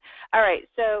little bit. All right,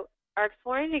 so our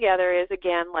Exploring Together is,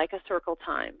 again, like a circle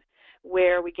time,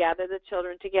 where we gather the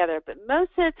children together. But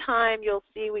most of the time, you'll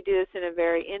see we do this in a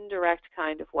very indirect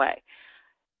kind of way.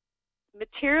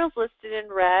 Materials listed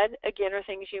in red, again, are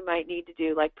things you might need to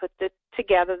do, like put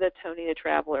together the Tony the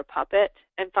Traveler puppet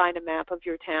and find a map of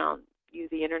your town. Use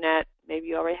the internet. Maybe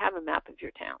you already have a map of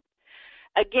your town.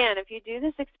 Again, if you do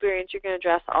this experience, you're going to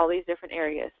address all these different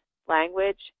areas: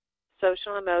 language,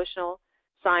 social and emotional,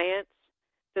 science,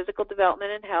 physical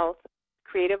development and health,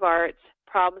 creative arts,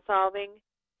 problem solving,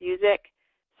 music,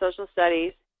 social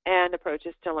studies, and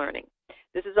approaches to learning.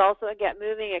 This is also a Get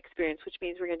Moving experience, which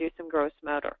means we're going to do some gross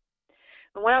motor.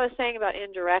 And what I was saying about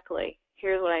indirectly,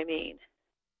 here's what I mean.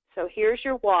 So here's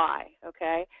your why,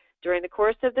 okay? During the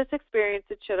course of this experience,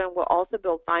 the children will also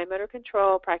build fine motor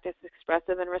control, practice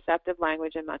expressive and receptive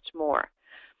language, and much more.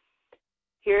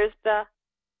 Here's the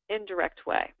indirect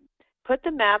way. Put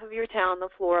the map of your town on the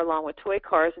floor along with toy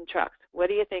cars and trucks. What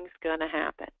do you think is going to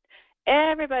happen?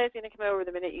 Everybody's going to come over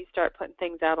the minute you start putting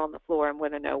things out on the floor and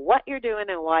want to know what you're doing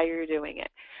and why you're doing it.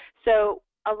 So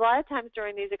a lot of times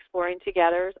during these Exploring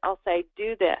Togethers, I'll say,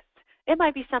 do this. It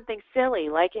might be something silly,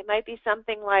 like it might be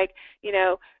something like, you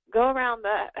know, go around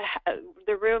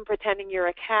the room pretending you're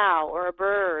a cow or a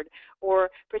bird,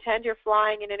 or pretend you're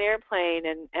flying in an airplane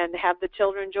and have the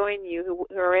children join you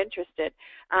who are interested.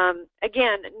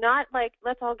 Again, not like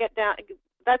let's all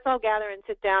gather and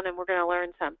sit down and we're going to learn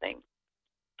something.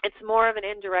 It's more of an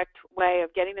indirect way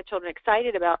of getting the children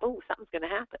excited about, oh, something's going to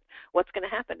happen. What's going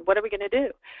to happen? What are we going to do?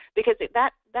 Because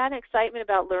that excitement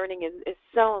about learning is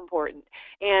so important,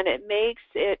 and it makes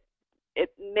it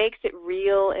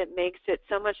real. It makes it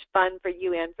so much fun for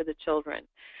you and for the children.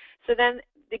 So then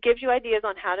it gives you ideas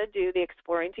on how to do the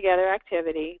Exploring Together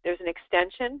activity. There's an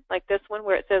extension like this one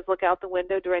where it says look out the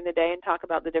window during the day and talk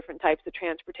about the different types of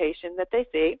transportation that they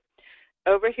see.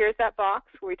 Over here's that box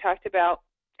where we talked about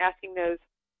asking those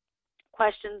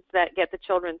questions that get the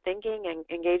children thinking and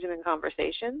engage them in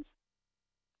conversations.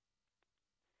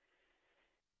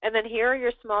 And then here are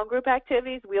your small group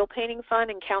activities: wheel painting fun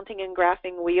and counting and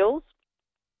graphing wheels.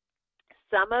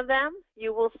 Some of them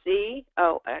you will see,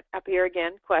 up here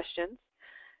again, questions.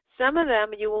 Some of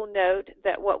them you will note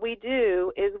that what we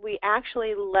do is we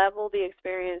actually level the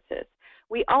experiences.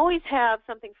 We always have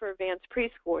something for advanced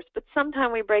preschoolers, but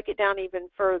sometimes we break it down even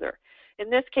further. In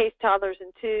this case, toddlers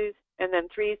and twos, and then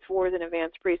threes, fours, and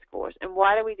advanced preschoolers. And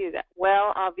why do we do that?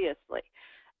 Well, obviously,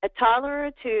 a toddler or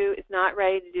a two is not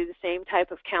ready to do the same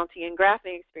type of counting and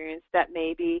graphing experience that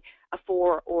maybe a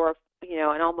four or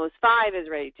an almost five is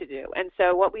ready to do. And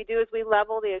so what we do is we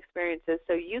level the experiences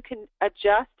so you can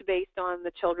adjust based on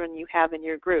the children you have in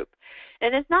your group.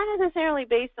 And it's not necessarily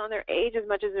based on their age as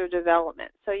much as their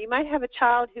development. So you might have a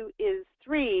child who is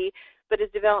 3 but is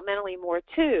developmentally more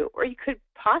 2, or you could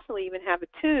possibly even have a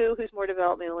 2 who's more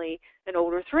developmentally an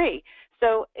older 3.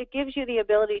 So it gives you the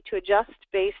ability to adjust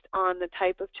based on the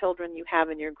type of children you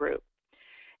have in your group.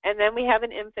 And then we have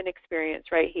an infant experience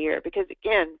right here, because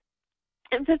again,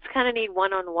 infants kind of need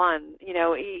one-on-one.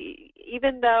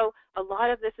 Even though a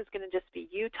lot of this is going to just be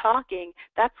you talking,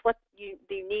 that's what you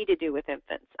need to do with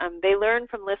infants. They learn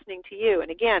from listening to you.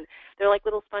 And again, they're like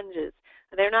little sponges.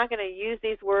 They're not going to use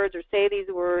these words or say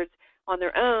these words on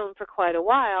their own for quite a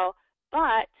while,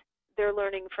 but they're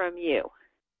learning from you.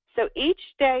 So each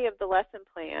day of the lesson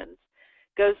plans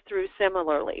goes through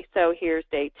similarly. So here's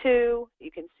day 2.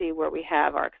 You can see where we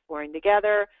have our exploring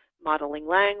together, modeling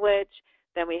language.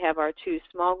 Then we have our 2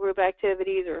 small group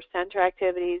activities or center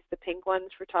activities, the pink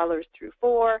ones for toddlers through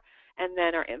 4, and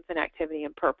then our infant activity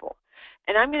in purple.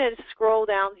 And I'm going to scroll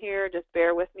down here. Just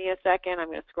bear with me a second. I'm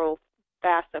going to scroll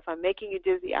fast. So if I'm making you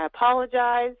dizzy, I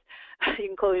apologize. You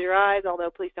can close your eyes, although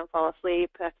please don't fall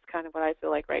asleep. That's kind of what I feel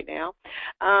like right now.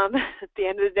 At the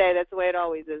end of the day, that's the way it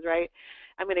always is, right?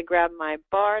 I'm going to grab my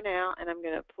bar now, and I'm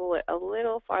going to pull it a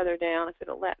little farther down if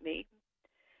it'll let me,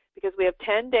 because we have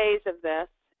 10 days of this.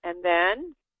 And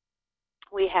then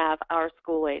we have our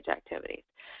school-age activities.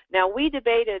 Now, we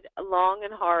debated long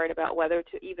and hard about whether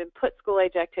to even put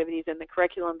school-age activities in the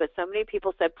curriculum, but so many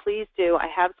people said, please do. I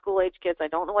have school-age kids. I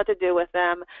don't know what to do with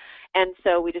them. And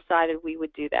so we decided we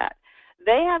would do that.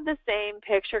 They have the same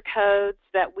picture codes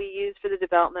that we use for the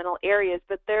developmental areas,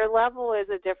 but their level is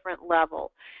a different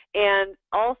level. And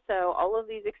also, all of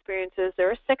these experiences,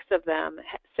 there are 6 of them,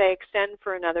 say extend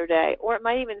for another day, or it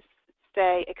might even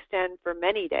say extend for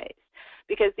many days.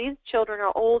 Because these children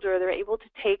are older, they're able to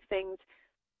take things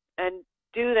and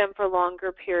do them for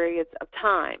longer periods of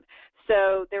time.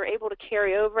 So they're able to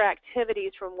carry over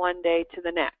activities from one day to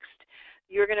the next.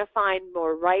 You're going to find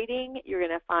more writing, you're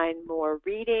going to find more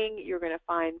reading, you're going to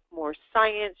find more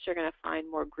science, you're going to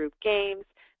find more group games.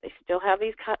 They still have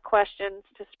these questions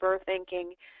to spur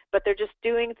thinking, but they're just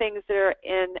doing things that are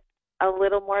in a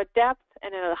little more depth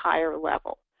and at a higher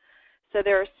level. So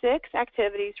there are 6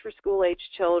 activities for school-age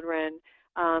children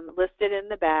listed in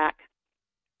the back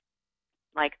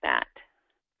like that.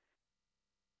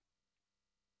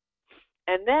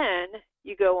 And then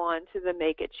you go on to the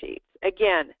Make It sheets.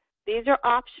 Again, these are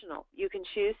optional. You can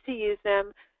choose to use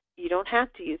them. You don't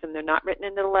have to use them. They're not written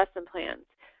into the lesson plans.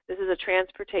 This is a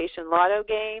transportation lotto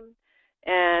game.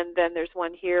 And then there's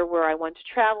one here where I want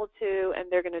to travel to,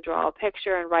 and they're going to draw a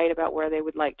picture and write about where they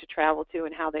would like to travel to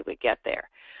and how they would get there.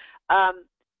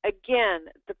 Again,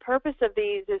 the purpose of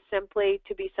these is simply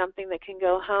to be something that can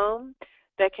go home,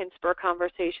 that can spur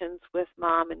conversations with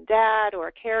mom and dad or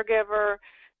a caregiver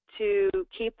to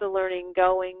keep the learning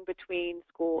going between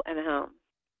school and home.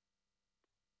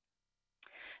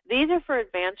 These are for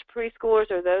advanced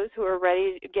preschoolers or those who are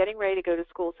getting ready to go to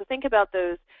school. So think about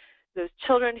those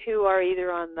children who are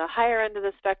either on the higher end of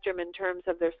the spectrum in terms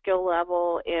of their skill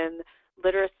level in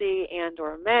literacy and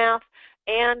or math,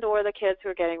 and or the kids who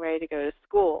are getting ready to go to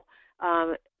school.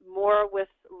 More with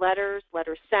letter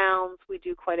sounds. We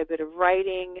do quite a bit of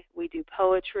writing. We do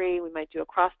poetry. We might do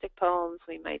acrostic poems.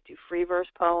 We might do free verse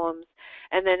poems.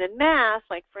 And then in math,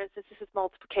 like for instance, this is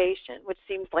multiplication, which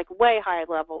seems like way high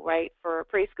level, right, for a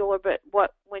preschooler.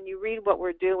 But when you read what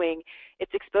we're doing,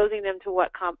 it's exposing them to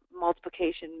what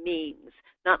multiplication means,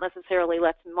 not necessarily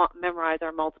let's memorize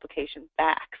our multiplication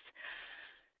facts.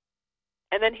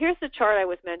 And then here's the chart I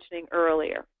was mentioning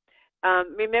earlier.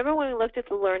 Remember when we looked at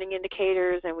the learning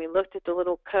indicators and we looked at the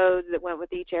little codes that went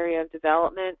with each area of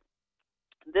development?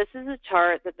 This is a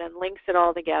chart that then links it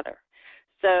all together.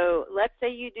 So let's say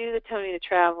you do the Tony the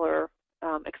Traveler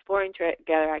Exploring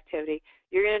Together activity.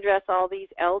 You're going to address all these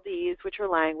LDs, which are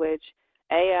language,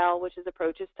 AL, which is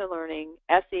approaches to learning,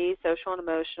 SE, social and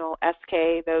emotional,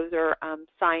 SK, those are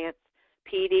science,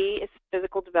 PD is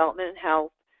physical development and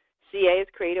health, CA is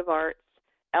creative arts,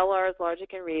 LR is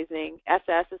logic and reasoning,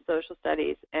 SS is social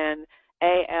studies, and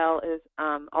AL is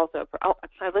also, oh,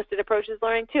 I listed approaches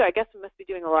learning too. I guess we must be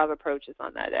doing a lot of approaches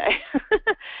on that day.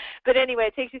 But anyway,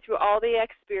 it takes you through all the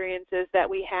experiences that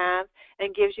we have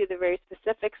and gives you the very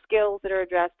specific skills that are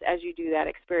addressed as you do that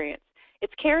experience.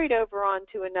 It's carried over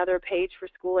onto another page for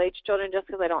school-age children just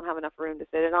because I don't have enough room to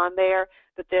fit it on there,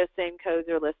 but the same codes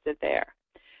are listed there.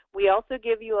 We also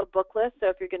give you a book list, so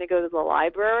if you're going to go to the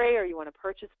library or you want to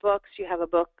purchase books, you have a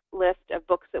book list of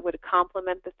books that would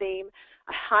complement the theme.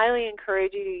 I highly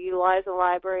encourage you to utilize the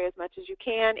library as much as you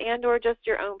can and or just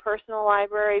your own personal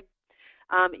library.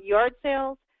 Yard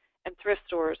sales and thrift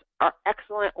stores are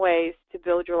excellent ways to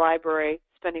build your library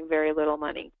spending very little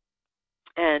money.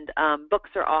 And books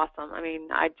are awesome. I mean,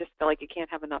 I just feel like you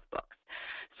can't have enough books.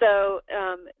 So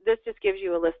this just gives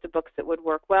you a list of books that would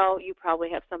work well. You probably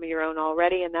have some of your own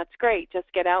already, and that's great.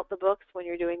 Just get out the books when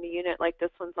you're doing the unit like this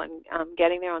one's on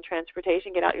getting there on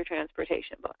transportation. Get out your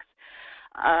transportation books.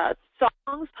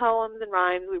 Songs, poems, and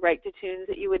rhymes, we write to tunes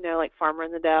that you would know, like Farmer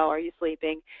in the Dell, Are You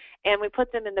Sleeping? And we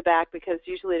put them in the back because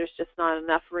usually there's just not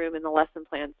enough room in the lesson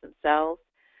plans themselves.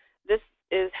 This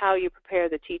is how you prepare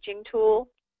the teaching tool.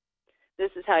 This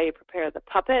is how you prepare the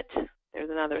puppet. There's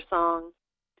another song.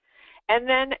 And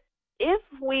then if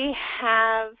we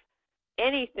have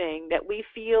anything that we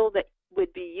feel that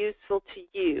would be useful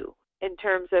to you in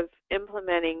terms of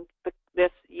implementing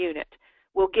this unit,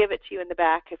 we'll give it to you in the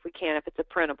back if we can, if it's a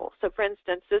printable. So for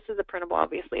instance, this is a printable,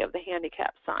 obviously, of the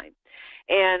handicap sign.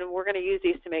 And we're going to use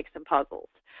these to make some puzzles.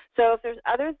 So if there's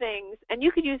other things, and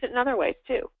you could use it in other ways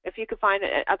too. If you could find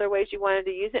other ways you wanted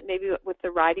to use it, maybe with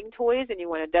the riding toys and you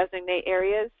want to designate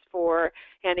areas for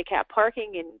handicap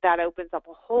parking, and that opens up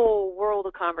a whole world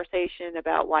of conversation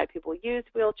about why people use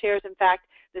wheelchairs. In fact,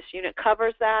 this unit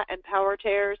covers that, and power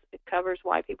chairs. It covers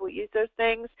why people use those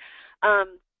things.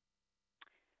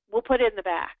 We'll put it in the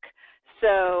back.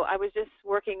 So I was just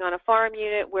working on a farm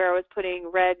unit where I was putting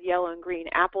red, yellow, and green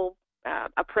apple,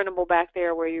 a printable back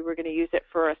there where you were going to use it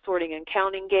for a sorting and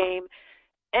counting game.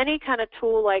 Any kind of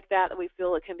tool like that that we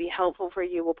feel it can be helpful for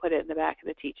you, we'll put it in the back of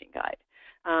the teaching guide.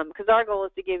 Because our goal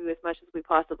is to give you as much as we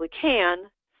possibly can,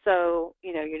 so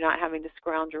you're not having to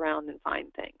scrounge around and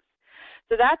find things.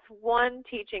 So that's one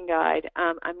teaching guide.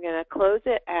 I'm going to close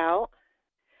it out,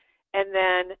 and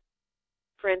then,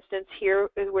 for instance, here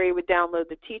is where you would download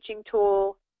the teaching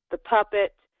tool, the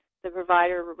puppet, the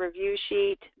provider review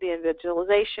sheet, the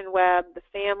individualization web, the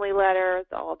family letter, it's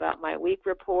all about my week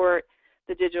report,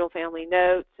 the digital family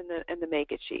notes, and the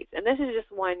make it sheets. And this is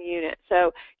just one unit.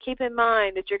 So keep in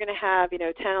mind that you're going to have 10,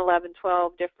 11,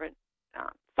 12 different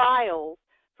files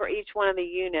for each one of the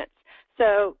units.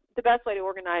 So the best way to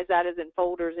organize that is in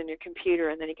folders in your computer,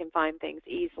 and then you can find things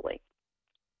easily.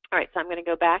 All right, so I'm going to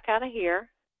go back out of here.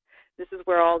 This is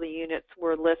where all the units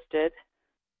were listed,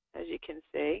 as you can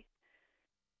see.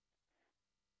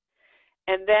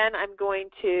 And then I'm going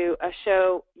to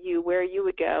show you where you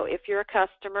would go. If you're a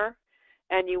customer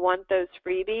and you want those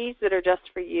freebies that are just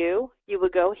for you, you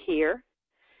would go here.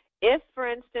 If, for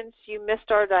instance, you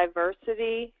missed our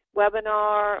diversity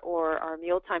webinar or our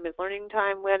Mealtime is Learning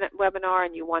Time webinar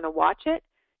and you want to watch it,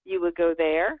 you would go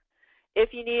there.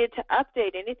 If you needed to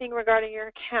update anything regarding your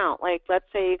account, like let's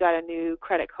say you got a new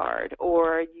credit card,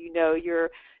 or your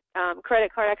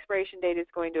credit card expiration date is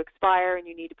going to expire and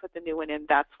you need to put the new one in,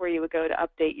 that's where you would go to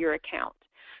update your account.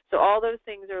 So all those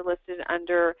things are listed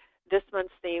under this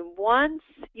month's theme once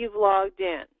you've logged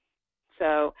in.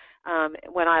 So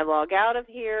when I log out of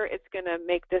here, it's going to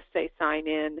make this say sign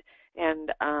in,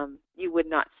 and you would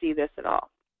not see this at all.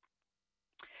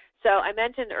 So I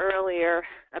mentioned earlier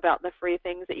about the free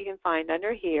things that you can find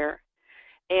under here,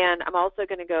 and I'm also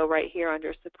going to go right here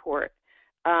under support.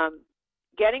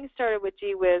 Getting started with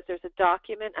Gee Whiz, there's a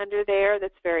document under there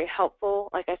that's very helpful.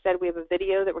 Like I said, we have a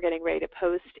video that we're getting ready to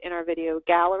post in our video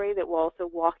gallery that will also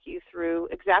walk you through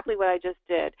exactly what I just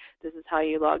did. This is how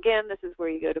you log in. This is where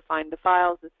you go to find the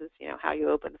files. This is how you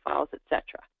open the files, etc.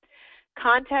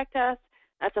 Contact us.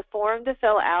 That's a form to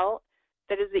fill out.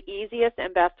 That is the easiest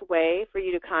and best way for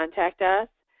you to contact us.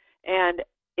 And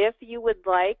if you would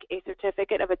like a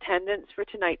certificate of attendance for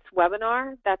tonight's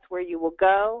webinar, that's where you will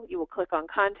go. You will click on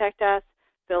Contact Us,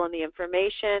 fill in the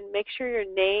information, make sure your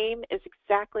name is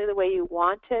exactly the way you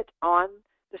want it on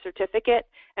the certificate,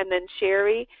 and then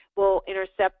Sherry will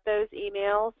intercept those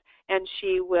emails, and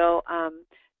she will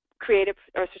create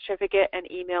a certificate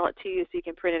and email it to you so you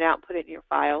can print it out and put it in your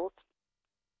files.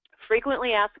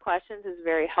 Frequently asked questions is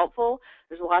very helpful.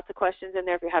 There's lots of questions in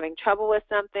there if you're having trouble with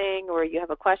something or you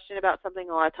have a question about something.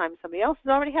 A lot of times somebody else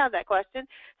has already had that question.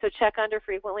 So check under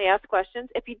frequently asked questions.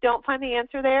 If you don't find the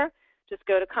answer there, just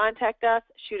go to contact us,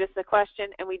 shoot us a question,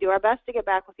 and we do our best to get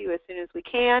back with you as soon as we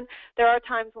can. There are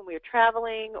times when we're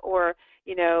traveling or,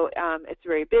 it's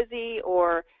very busy,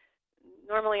 or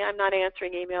normally I'm not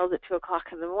answering emails at 2 o'clock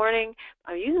in the morning.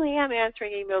 I usually am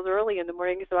answering emails early in the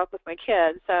morning because I'm up with my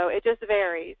kids, so it just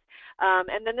varies.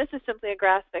 And then this is simply a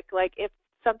graphic, like if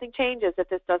something changes, if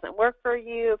this doesn't work for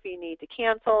you, if you need to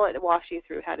cancel, it walks you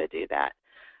through how to do that.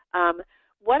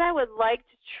 What I would like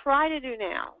to try to do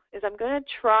now is I'm going to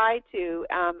try to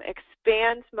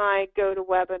expand my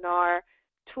GoToWebinar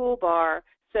toolbar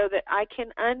so that I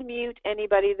can unmute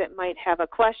anybody that might have a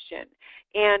question.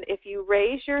 And if you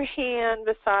raise your hand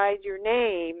beside your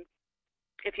name,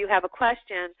 if you have a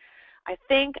question, I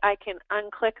think I can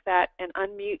unclick that and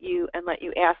unmute you and let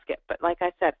you ask it. But like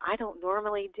I said, I don't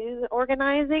normally do the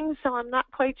organizing, so I'm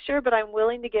not quite sure, but I'm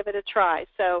willing to give it a try.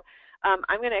 So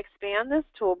I'm going to expand this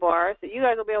toolbar so you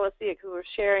guys will be able to see it because we're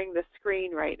sharing the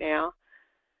screen right now.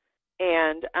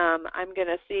 And I'm going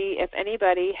to see if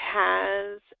anybody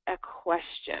has a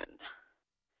question.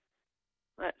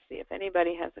 Let's see if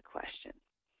anybody has a question.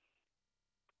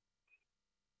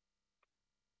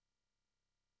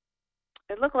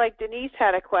 It looked like Denise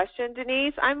had a question.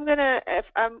 Denise, I'm going to,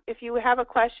 if you have a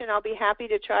question, I'll be happy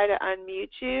to try to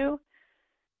unmute you.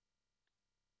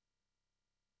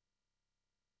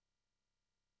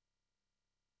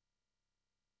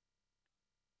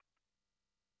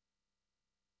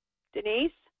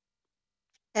 Denise?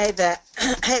 Hey, Beth.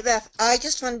 Hey, Beth. I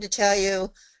just wanted to tell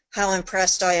you how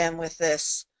impressed I am with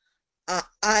this. I'm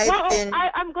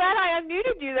glad I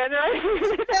unmuted you then.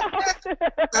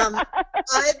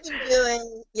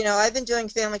 I've been doing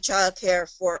family child care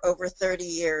for over 30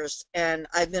 years, and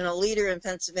I've been a leader in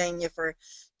Pennsylvania for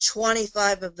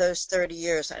 25 of those 30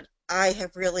 years, and I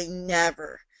have really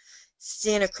never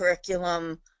seen a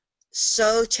curriculum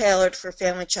so tailored for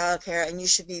family child care, and you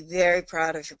should be very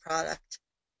proud of your product.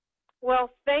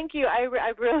 Well, thank you. I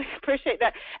really appreciate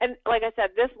that. And like I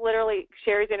said, this literally,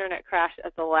 Sherry's internet crashed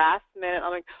at the last minute.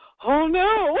 I'm like, oh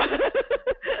no.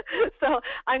 So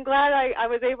I'm glad I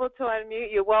was able to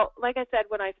unmute you. Well, like I said,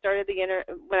 when I started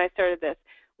this,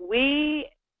 we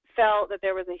felt that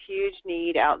there was a huge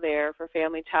need out there for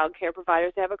family child care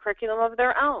providers to have a curriculum of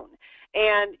their own.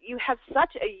 And you have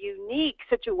such a unique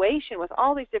situation with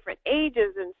all these different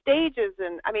ages and stages,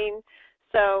 and I mean,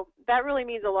 so that really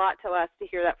means a lot to us to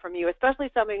hear that from you, especially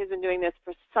somebody who's been doing this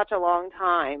for such a long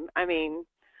time. I mean,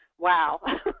 wow.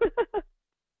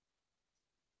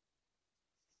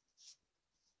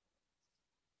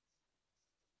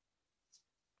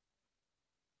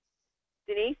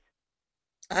 Denise?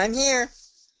 I'm here.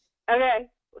 Okay.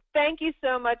 Thank you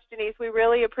so much, Denise. We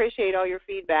really appreciate all your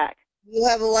feedback. You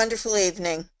have a wonderful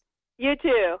evening. You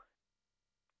too.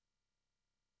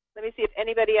 Let me see if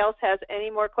anybody else has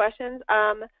any more questions.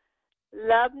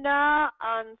 Lubna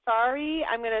Ansari,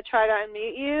 I'm going to try to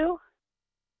unmute you.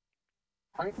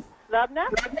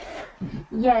 Lubna?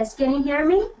 Yes, can you hear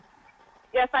me?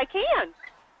 Yes, I can.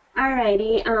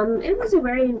 Alrighty, it was a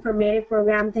very informative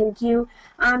program, thank you.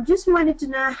 Just wanted to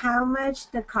know how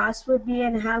much the cost would be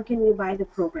and how can we buy the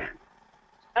program.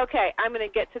 Okay, I'm going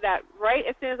to get to that right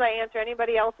as soon as I answer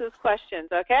anybody else's questions,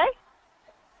 okay?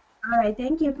 Alright,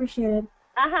 thank you, appreciate it.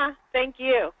 Thank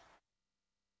you.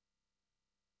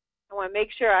 I want to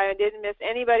make sure I didn't miss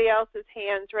anybody else's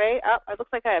hands, right? Oh, it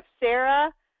looks like I have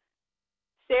Sarah.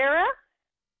 Sarah?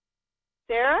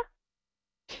 Sarah?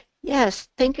 Yes,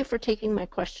 thank you for taking my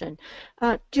question.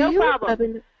 No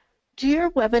problem. Do your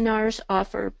webinars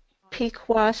offer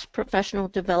PQUAS professional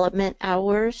development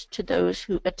hours to those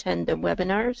who attend the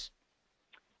webinars?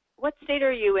 What state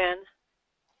are you in?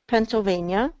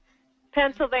 Pennsylvania.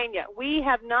 Pennsylvania. We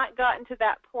have not gotten to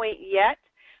that point yet,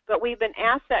 but we've been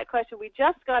asked that question. We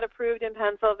just got approved in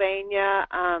Pennsylvania.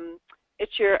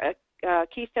 It's your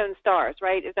Keystone Stars,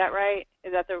 right? Is that right?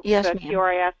 Is that the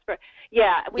QRIS?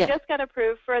 Yeah, we just got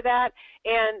approved for that,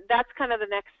 and that's kind of the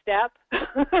next step.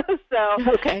 So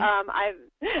okay.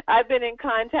 I've been in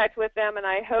contact with them, and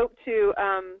I hope to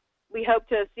we hope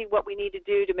to see what we need to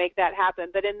do to make that happen.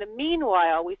 But in the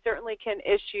meanwhile, we certainly can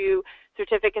issue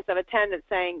certificates of attendance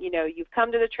saying, you've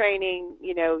come to the training,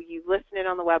 you've listened in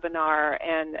on the webinar,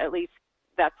 and at least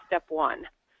that's step one.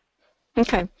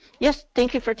 Okay. Yes,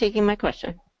 thank you for taking my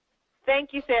question.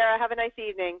 Thank you, Sarah. Have a nice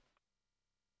evening.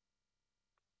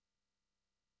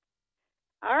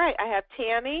 All right, I have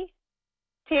Tammy.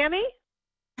 Tammy?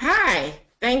 Hi,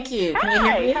 thank you. Can Hi, you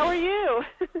hear me? How are you?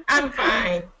 I'm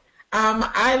fine.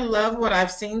 I love what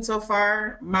I've seen so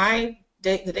far. The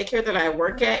daycare that I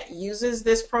work at uses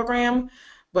this program,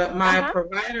 but my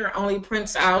provider only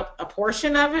prints out a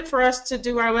portion of it for us to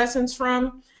do our lessons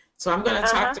from. So I'm going to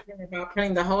talk to her about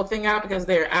printing the whole thing out because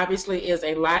there obviously is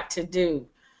a lot to do.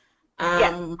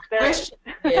 Yes, My there is. question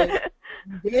is,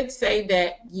 you did say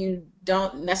that you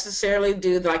don't necessarily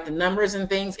do like the numbers and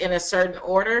things in a certain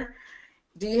order.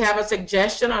 Do you have a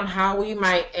suggestion on how we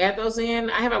might add those in?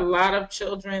 I have a lot of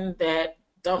children that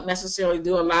don't necessarily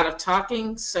do a lot of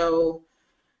talking, so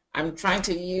I'm trying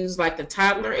to use like the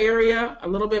toddler area a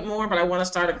little bit more, but I want to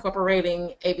start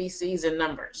incorporating ABCs and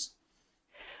numbers.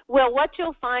 Well, what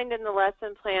you'll find in the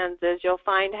lesson plans is you'll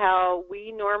find how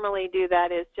we normally do that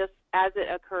is just as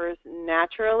it occurs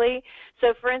naturally.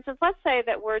 So, for instance, let's say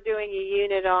that we're doing a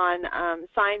unit on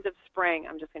signs of spring.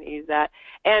 I'm just going to use that.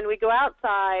 And we go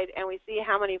outside and we see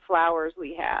how many flowers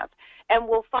we have. And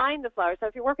we'll find the flowers. So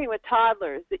if you're working with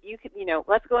toddlers, that you can,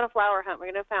 let's go on a flower hunt.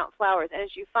 We're going to find flowers. And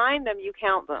as you find them, you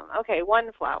count them. Okay,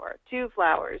 1 flower, 2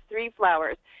 flowers, 3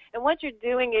 flowers. And what you're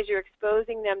doing is you're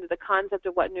exposing them to the concept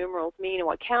of what numerals mean and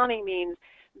what counting means.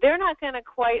 They're not going to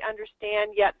quite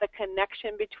understand yet the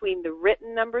connection between the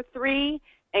written number 3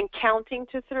 and counting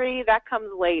to 3. That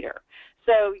comes later.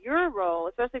 So your role,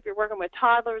 especially if you're working with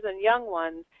toddlers and young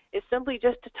ones, is simply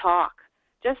just to talk.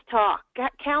 Just talk.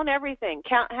 Count everything.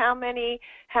 Count how many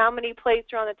plates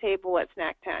are on the table at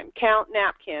snack time. Count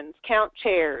napkins. Count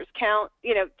chairs. Count,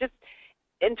 just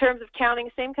in terms of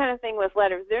counting, same kind of thing with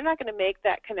letters. They're not going to make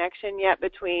that connection yet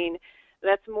between,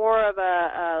 that's more of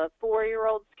a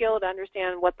 4-year-old skill to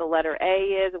understand what the letter A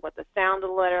is and what the sound of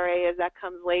the letter A is. That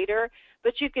comes later.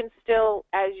 But you can still,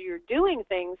 as you're doing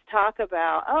things, talk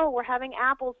about, oh, we're having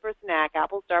apples for snack.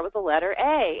 Apples start with the letter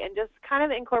A, and just kind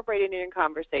of incorporate it in your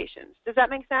conversations. Does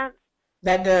that make sense?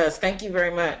 That does. Thank you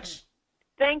very much.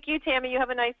 Thank you, Tammy. You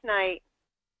have a nice night.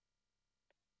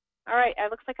 All right, it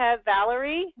looks like I have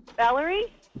Valerie.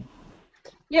 Valerie?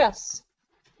 Yes.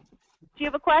 Do you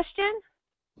have a question?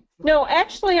 No,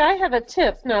 actually, I have a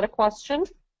tip, not a question.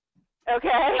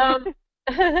 Okay.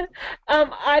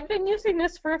 I've been using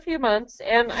this for a few months,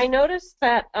 and I noticed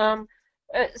that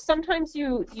sometimes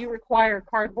you require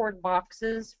cardboard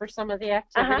boxes for some of the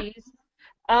activities.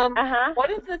 One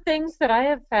of the things that I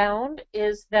have found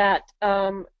is that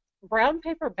brown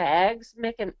paper bags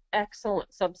make an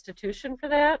excellent substitution for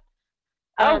that.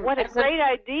 Oh, what a great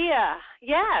idea.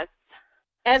 Yes.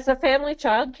 As a family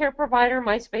child care provider,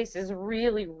 my space is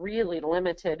really, really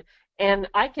limited, and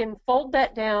I can fold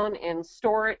that down and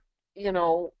store it,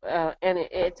 and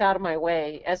it's out of my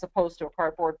way as opposed to a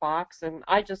cardboard box. And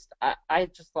I just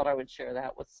thought I would share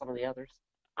that with some of the others.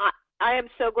 I am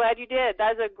so glad you did.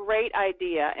 That's a great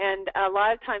idea. And a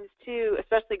lot of times, too,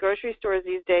 especially grocery stores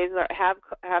these days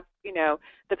have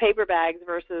the paper bags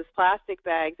versus plastic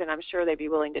bags, and I'm sure they'd be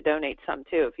willing to donate some,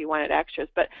 too, if you wanted extras.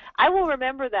 But I will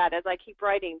remember that as I keep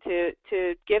writing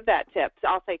to give that tip. So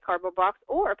I'll say cardboard box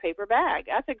or a paper bag.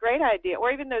 That's a great idea. Or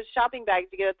even those shopping bags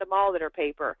you get at the mall that are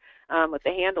paper with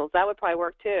the handles. That would probably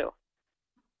work, too.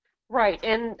 Right,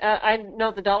 and I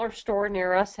know the dollar store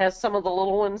near us has some of the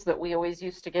little ones that we always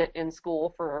used to get in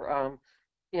school for,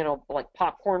 like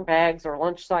popcorn bags or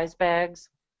lunch-size bags.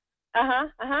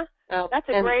 That's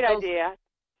a great idea.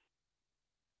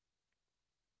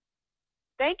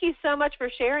 Thank you so much for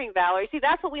sharing, Valerie. See,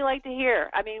 that's what we like to hear.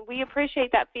 I mean, we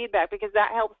appreciate that feedback because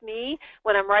that helps me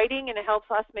when I'm writing, and it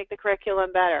helps us make the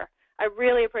curriculum better. I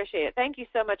really appreciate it. Thank you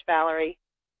so much, Valerie.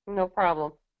 No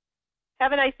problem.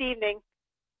 Have a nice evening.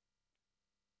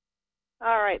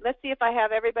 All right, let's see if I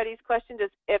have everybody's questions.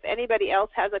 If anybody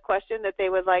else has a question that they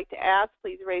would like to ask,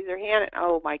 please raise their hand.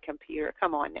 Oh, my computer,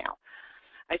 come on now.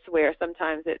 I swear,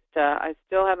 sometimes I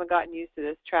still haven't gotten used to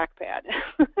this trackpad.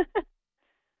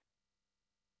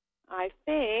 I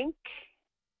think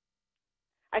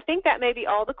that may be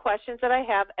all the questions that I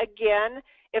have. Again,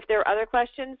 if there are other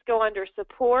questions, go under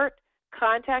support,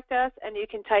 contact us, and you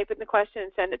can type in the question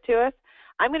and send it to us.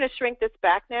 I'm going to shrink this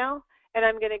back now. And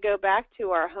I'm going to go back to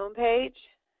our home page.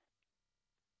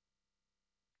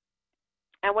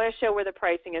 I want to show where the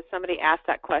pricing is. Somebody asked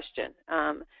that question,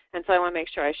 and so I want to make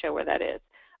sure I show where that is.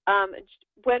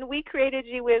 When we created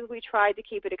Gee Whiz, we tried to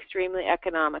keep it extremely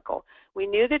economical. We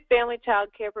knew that family child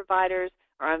care providers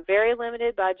are on very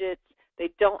limited budgets. They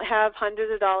don't have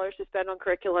hundreds of dollars to spend on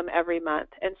curriculum every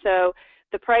month. And so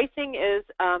the pricing is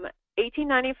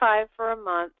 $18.95 for a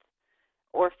month,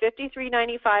 or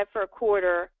 $53.95 for a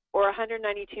quarter, or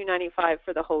 $192.95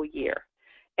 for the whole year.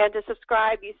 And to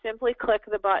subscribe, you simply click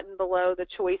the button below the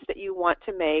choice that you want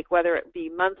to make, whether it be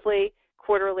monthly,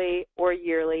 quarterly, or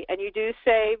yearly. And you do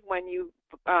save when you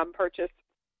purchase,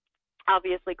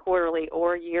 obviously, quarterly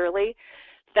or yearly.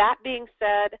 That being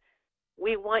said,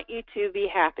 we want you to be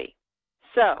happy.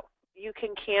 So you can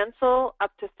cancel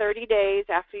up to 30 days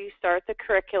after you start the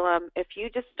curriculum. If you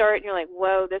just start and you're like,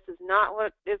 whoa, this is not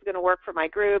what is going to work for my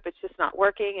group, it's just not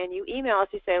working, and you email us,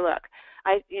 you say, look,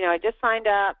 I just signed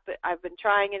up, but I've been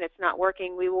trying and it's not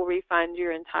working, we will refund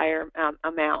your entire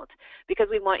amount because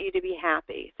we want you to be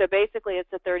happy. So basically it's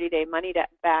a 30-day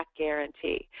money-back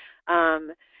guarantee.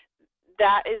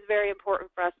 That is very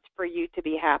important for you to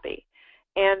be happy.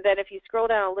 And then if you scroll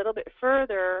down a little bit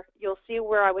further, you'll see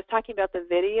where I was talking about the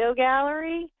video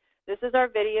gallery. This is our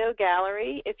video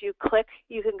gallery. If you click,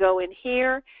 you can go in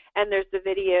here, and there's the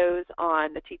videos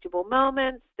on the teachable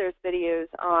moments. There's videos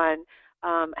on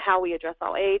how we address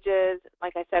all ages.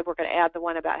 Like I said, we're going to add the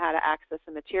one about how to access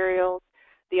the materials.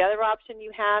 The other option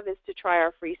you have is to try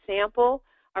our free sample.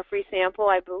 Our free sample,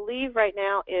 I believe right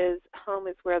now, is Home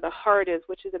is Where the Heart Is,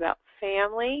 which is about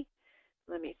family.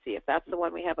 Let me see if that's the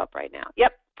one we have up right now.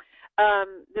 Yep.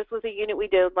 This was a unit we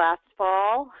did last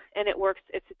fall, and it works.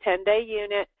 It's a 10-day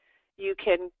unit. You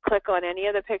can click on any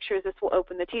of the pictures. This will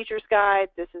open the teacher's guide.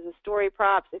 This is a story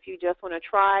props. If you just want to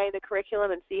try the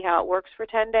curriculum and see how it works for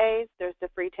 10 days, there's the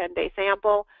free 10-day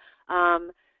sample.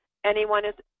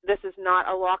 This is not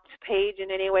a locked page in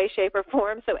any way, shape, or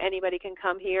form, so anybody can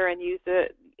come here and use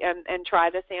it and try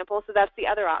the sample. So that's the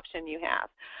other option you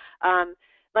have.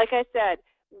 Like I said,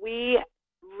 we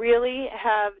really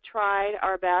have tried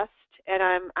our best, and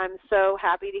I'm so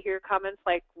happy to hear comments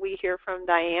like we hear from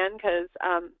Diane, because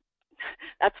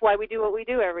that's why we do what we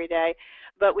do every day.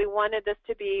 But we wanted this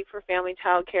to be for family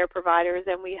child care providers,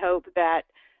 and we hope that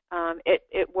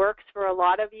it works for a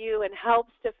lot of you and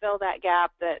helps to fill that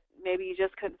gap that maybe you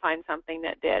just couldn't find something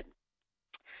that did.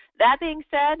 That being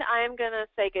said, I am going to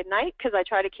say good night because I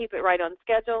try to keep it right on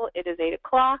schedule. It is 8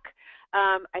 o'clock.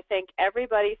 I thank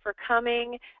everybody for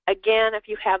coming. Again, if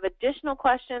you have additional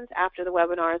questions after the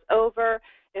webinar is over,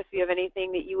 if you have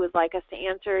anything that you would like us to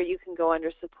answer, you can go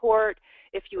under support.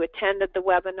 If you attended the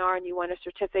webinar and you want a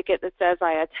certificate that says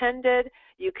I attended,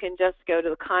 you can just go to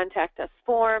the Contact Us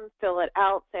form, fill it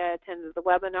out, say I attended the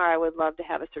webinar. I would love to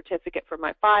have a certificate for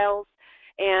my files.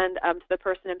 And to the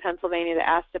person in Pennsylvania that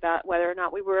asked about whether or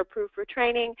not we were approved for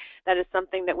training, that is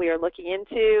something that we are looking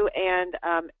into. And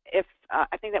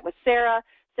I think that was Sarah.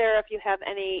 Sarah, if you have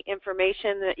any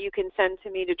information that you can send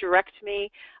to me to direct me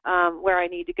where I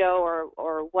need to go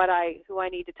or who I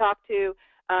need to talk to,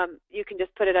 you can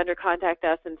just put it under Contact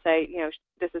Us and say,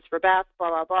 this is for Beth, blah,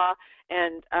 blah, blah,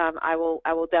 and I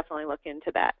will definitely look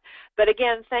into that. But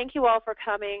again, thank you all for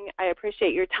coming. I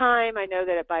appreciate your time. I know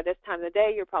that by this time of the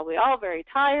day, you're probably all very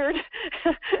tired,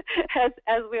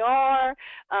 as we all are.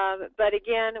 But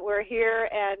again, we're here,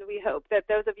 and we hope that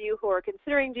those of you who are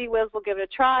considering Gee Whiz will give it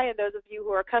a try, and those of you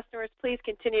who are customers, please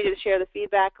continue to share the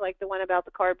feedback, like the one about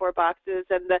the cardboard boxes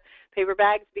and the paper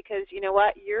bags, because you know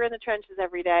what? You're in the trenches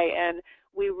every day, and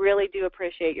we really do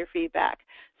appreciate your feedback.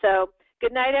 So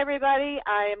good night, everybody.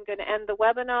 I am going to end the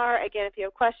webinar. Again, if you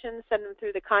have questions, send them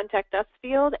through the Contact Us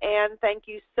field, and thank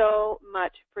you so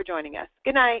much for joining us.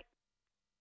 Good night.